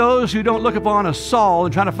 to be those who don't look upon a Saul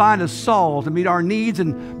and try to find a Saul to meet our needs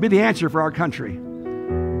and be the answer for our country.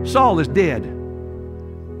 Saul is dead.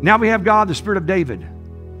 Now we have, God, the Spirit of David,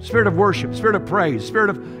 Spirit of worship, Spirit of praise, Spirit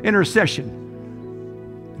of intercession.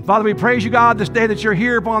 And Father, we praise You, God, this day that You're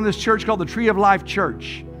here upon this church called the Tree of Life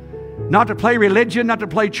Church. Not to play religion, not to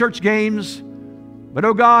play church games, but,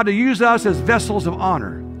 oh God, to use us as vessels of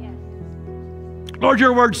honor. Lord,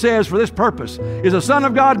 Your word says, for this purpose is the Son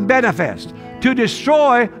of God manifest, to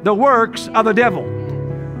destroy the works of the devil.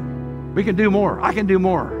 We can do more. I can do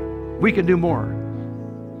more. We can do more.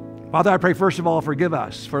 Father, I pray first of all, forgive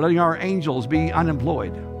us for letting our angels be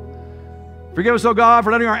unemployed. Forgive us, oh God,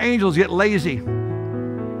 for letting our angels get lazy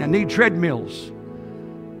and need treadmills.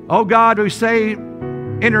 Oh God, we say,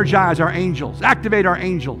 energize our angels, activate our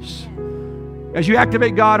angels. as you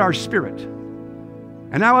activate, God, our spirit.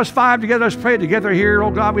 And now us five together, let's pray together here.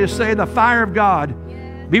 Oh God, we just say the fire of God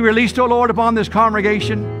be released, oh Lord, upon this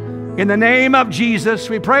congregation. In the name of Jesus,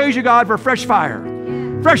 we praise you, God, for fresh fire.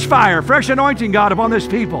 Fresh fire, fresh anointing, God, upon this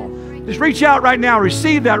people. Just reach out right now.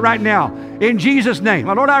 Receive that right now. In Jesus' name.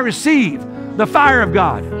 My Lord, I receive the fire of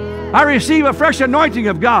God. I receive a fresh anointing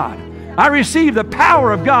of God. I receive the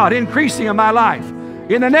power of God increasing in my life.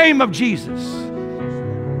 In the name of Jesus.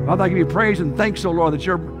 Father, I give you praise and thanks, oh Lord, that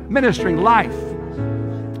you're ministering life.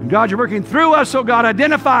 And God, you're working through us, oh God,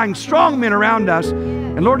 identifying strong men around us.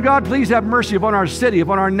 And Lord God, please have mercy upon our city,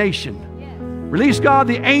 upon our nation. Release, God,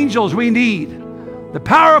 the angels we need, the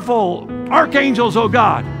powerful archangels, oh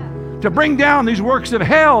God, to bring down these works of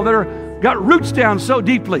hell that are got roots down so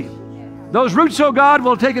deeply. Those roots, oh God,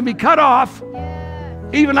 will take and be cut off,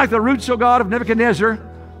 even like the roots, oh God, of Nebuchadnezzar,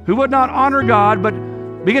 who would not honor God, but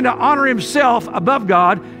began to honor himself above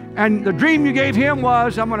God. And the dream you gave him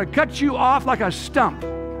was, I'm going to cut you off like a stump.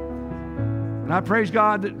 And I praise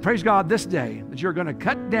God this day that you're going to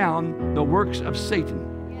cut down the works of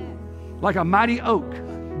Satan like a mighty oak.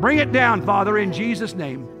 Bring it down, Father, in Jesus'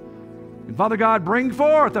 name. And Father God, bring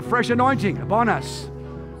forth a fresh anointing upon us.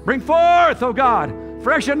 Bring forth, oh God,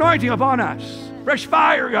 fresh anointing upon us. Fresh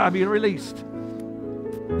fire, God, being released.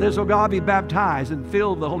 Let us, oh God, be baptized and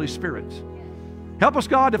filled with the Holy Spirit. Help us,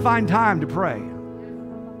 God, to find time to pray,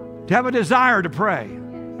 to have a desire to pray.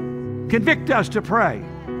 Convict us to pray.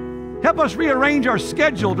 Help us rearrange our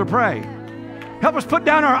schedule to pray. Help us put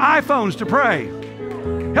down our iPhones to pray.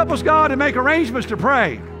 Help us, God, to make arrangements to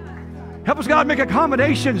pray. Help us, God, make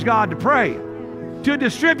accommodations, God, to pray, to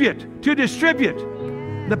distribute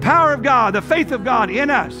the power of God, the faith of God in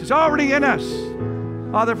us. It's already in us.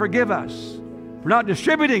 Father, forgive us for not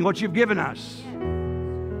distributing what you've given us.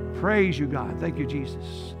 Praise you, God. Thank you,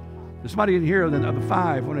 Jesus. There's somebody in here of the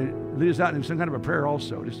five want to lead us out in some kind of a prayer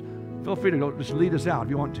also. Just feel free to go, just lead us out if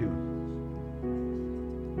you want to.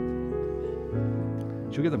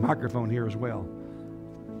 She'll get the microphone here as well.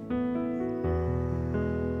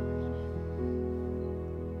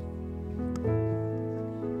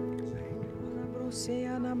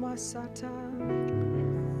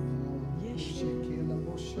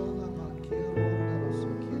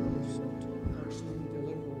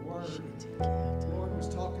 Lord was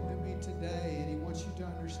talking to me today, and He wants you to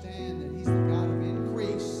understand that He's the God of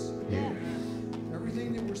increase.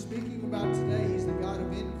 Everything that we're speaking about today, He's the God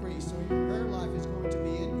of increase. So your prayer life is going to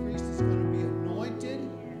be increased. It's going to be anointed.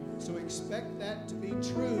 So expect that to be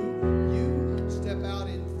true. You step out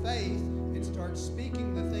in faith and start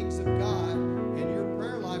speaking the things of God, and your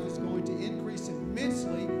prayer life is going to increase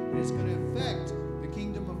immensely, and it's going to affect the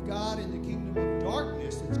kingdom of God and the kingdom of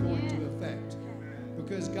darkness. It's going to affect.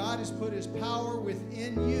 Because God has put His power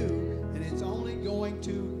within you, and it's only going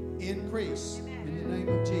to increase in the name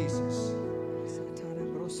of Jesus.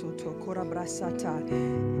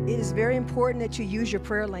 It is very important that you use your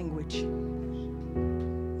prayer language.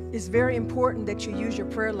 It's very important that you use your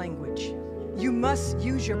prayer language. You must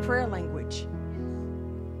use your prayer language.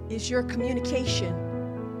 It's your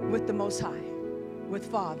communication with the Most High, with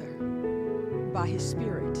Father, by His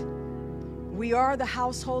Spirit. We are the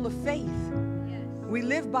household of faith. We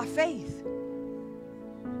live by faith.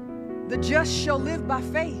 The just shall live by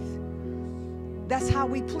faith. That's how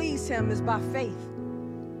we please Him, is by faith.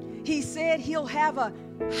 He said He'll have a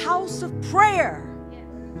house of prayer.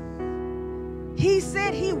 He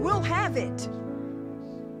said He will have it.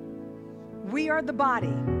 We are the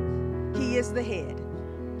body. He is the head.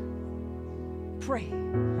 Pray.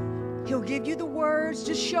 He'll give you the words.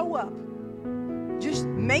 Just show up. Just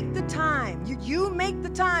make the time. You make the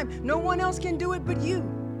time. No one else can do it but you.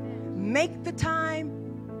 Make the time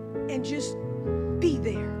and just be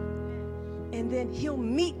there. And then He'll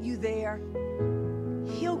meet you there.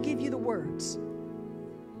 He'll give you the words.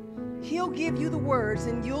 He'll give you the words,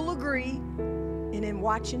 and you'll agree, and then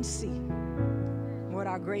watch and see what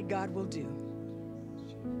our great God will do.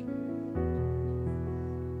 This morning,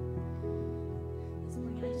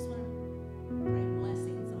 I just want to pray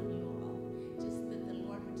blessings on you all. Just that the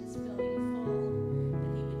Lord would just fill you full,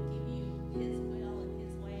 that He would give you His will and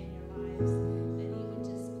His way in your lives, that He would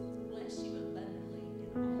just bless you abundantly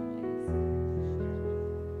in all ways.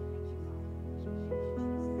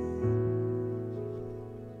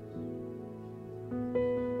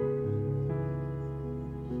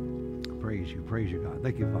 Praise you, God.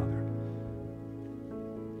 Thank you, Father.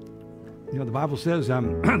 You know, the Bible says, I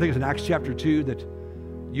think it's in Acts chapter 2, that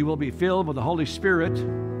you will be filled with the Holy Spirit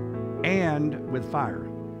and with fire.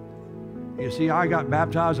 You see, I got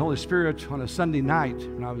baptized in the Holy Spirit on a Sunday night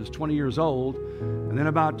when I was 20 years old. And then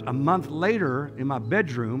about a month later in my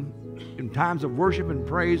bedroom, in times of worship and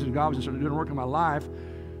praise, and God was just sort of doing work in my life,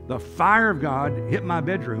 the fire of God hit my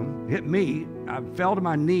bedroom, hit me. I fell to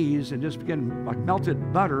my knees and just began like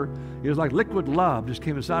melted butter. It was like liquid love just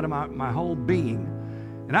came inside of my whole being.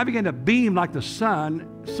 And I began to beam like the sun,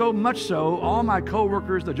 so much so, all my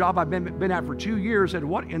coworkers, the job I've been at for 2 years, said,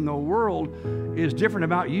 what in the world is different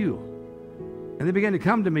about you? And they began to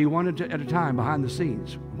come to me one at a time behind the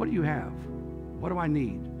scenes. What do you have? What do I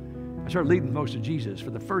need? I started leading folks to Jesus. For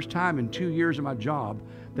the first time in 2 years of my job,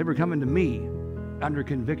 they were coming to me under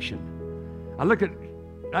conviction. I looked at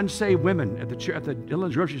unsaved women at the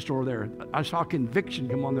Dillon's grocery store there. I saw conviction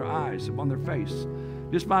come on their eyes, on their face,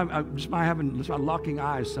 just by locking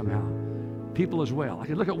eyes somehow. People as well. I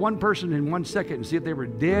could look at one person in 1 second and see if they were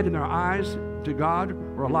dead in their eyes to God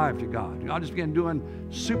or alive to God. God just began doing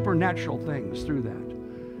supernatural things through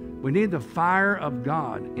that. We need the fire of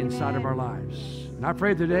God inside of our lives. And I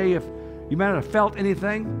pray today, if you might not have felt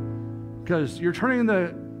anything, because you're turning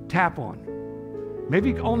the tap on.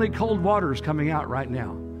 Maybe only cold water is coming out right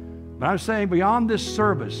now. But I'm saying beyond this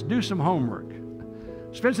service, do some homework.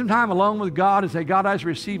 Spend some time alone with God and say, God, I just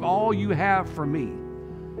receive all you have for me.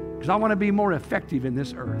 Because I want to be more effective in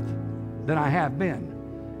this earth than I have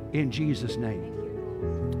been. In Jesus'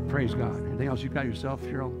 name. Praise God. Anything else you've got yourself,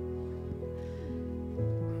 Cheryl?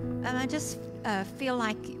 And I just feel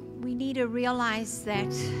like we need to realize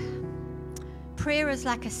that prayer is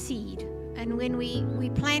like a seed. And when we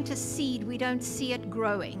plant a seed, we don't see it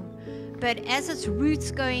growing. But as its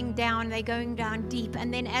roots going down, they're going down deep.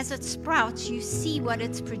 And then as it sprouts, you see what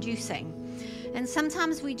it's producing. And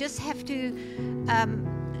sometimes we just have to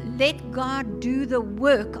let God do the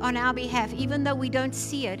work on our behalf, even though we don't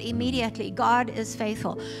see it immediately. God is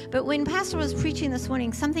faithful. But when Pastor was preaching this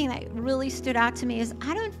morning, something that really stood out to me is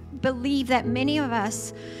I don't believe that many of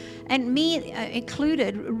us, and me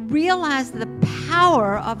included, realize the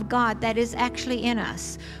power of God that is actually in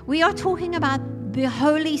us. We are talking about the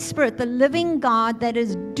Holy Spirit, the living God that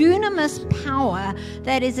is dunamis power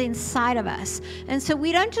that is inside of us. And so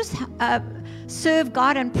we don't just serve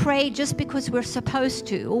God and pray just because we're supposed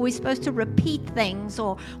to, or we're supposed to repeat things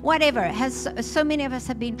or whatever. So many of us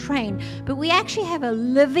have been trained, but we actually have a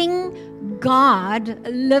living God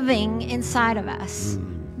living inside of us.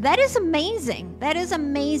 That is amazing. That is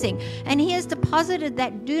amazing. And He has deposited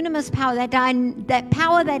that dunamis power, that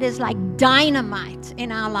power that is like dynamite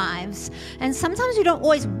in our lives. And sometimes we don't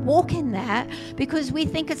always walk in that because we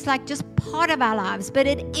think it's like just part of our lives, but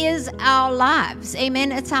it is our lives.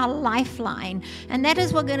 Amen. It's our lifeline. And that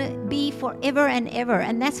is what's going to be forever and ever.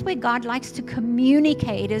 And that's where God likes to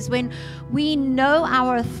communicate, is when we know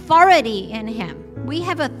our authority in Him. We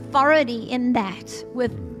have authority in that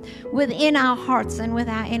within our hearts and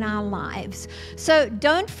in our lives. So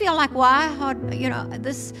don't feel like, I'm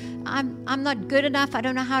not good enough. I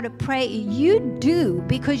don't know how to pray. You do,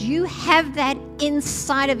 because you have that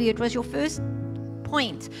inside of you. It was your first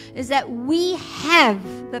point, is that we have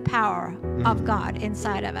the power of God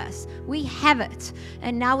inside of us. We have it.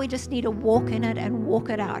 And now we just need to walk in it and walk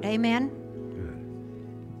it out. Amen?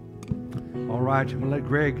 Good. All right. I'm going to let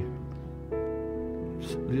Greg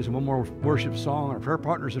lead us one more worship song. Our prayer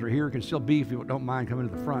partners that are here can still be, if you don't mind, coming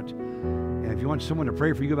to the front. And if you want someone to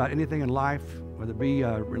pray for you about anything in life, whether it be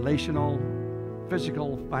relational,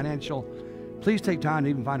 physical, financial, please take time to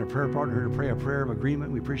even find a prayer partner here to pray a prayer of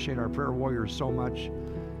agreement. We appreciate our prayer warriors so much.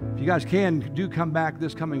 If you guys do come back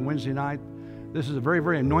this coming Wednesday night. This is a very,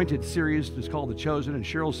 very anointed series. It's called The Chosen, and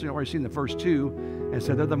Cheryl's already seen the first two and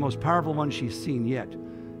said they're the most powerful ones she's seen yet.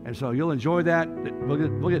 And so you'll enjoy that.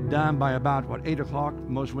 We'll get done by about, 8 o'clock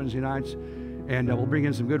most Wednesday nights. And we'll bring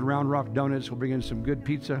in some good Round Rock donuts. We'll bring in some good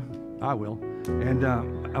pizza. I will. And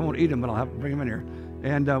I won't eat them, but I'll bring them in here.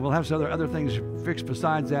 And we'll have some other things fixed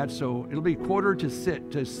besides that. So it'll be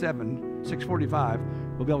 6:45.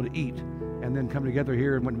 We'll be able to eat and then come together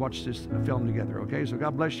here and watch this film together. Okay? So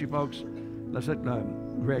God bless you, folks. Let's let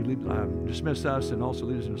Greg dismiss us and also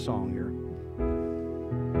lead us in a song here.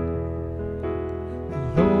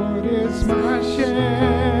 Lord is my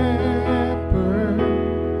shepherd,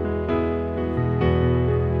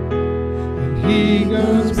 and He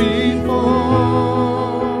goes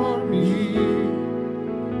before me,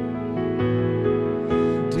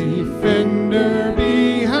 defender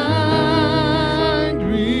behind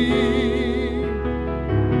me.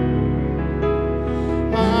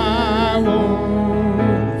 I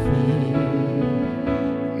won't fear.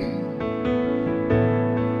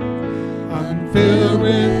 I'm filled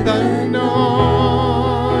with anointing,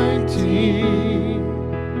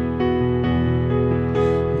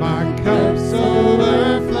 my cup's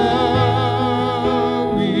overflowing.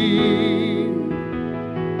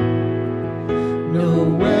 No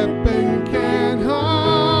weapon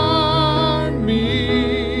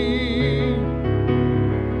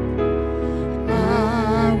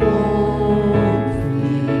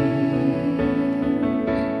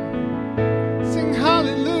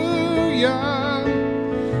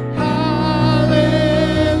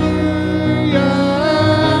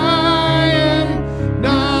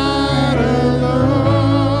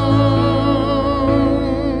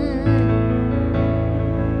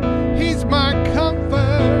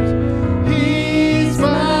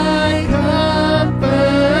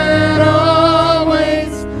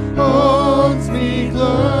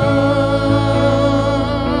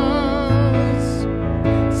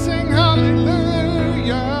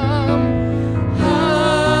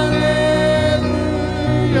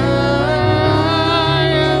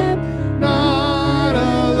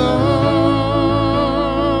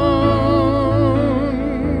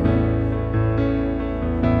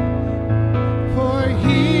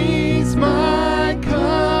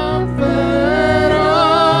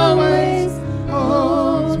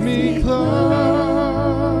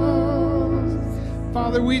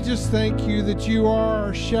just thank you that you are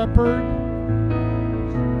our shepherd,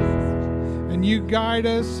 and you guide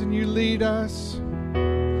us and you lead us.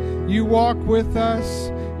 You walk with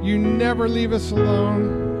us. You never leave us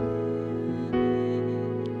alone.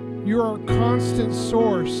 You're our constant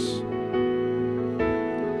source.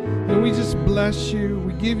 And we just bless you.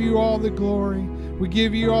 We give you all the glory. We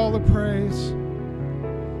give you all the praise.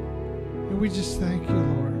 And we just thank you,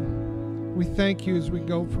 Lord. We thank you as we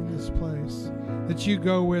go from this place, that you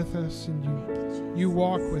go with us and you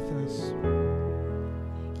walk with us.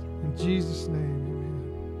 In Jesus' name, amen.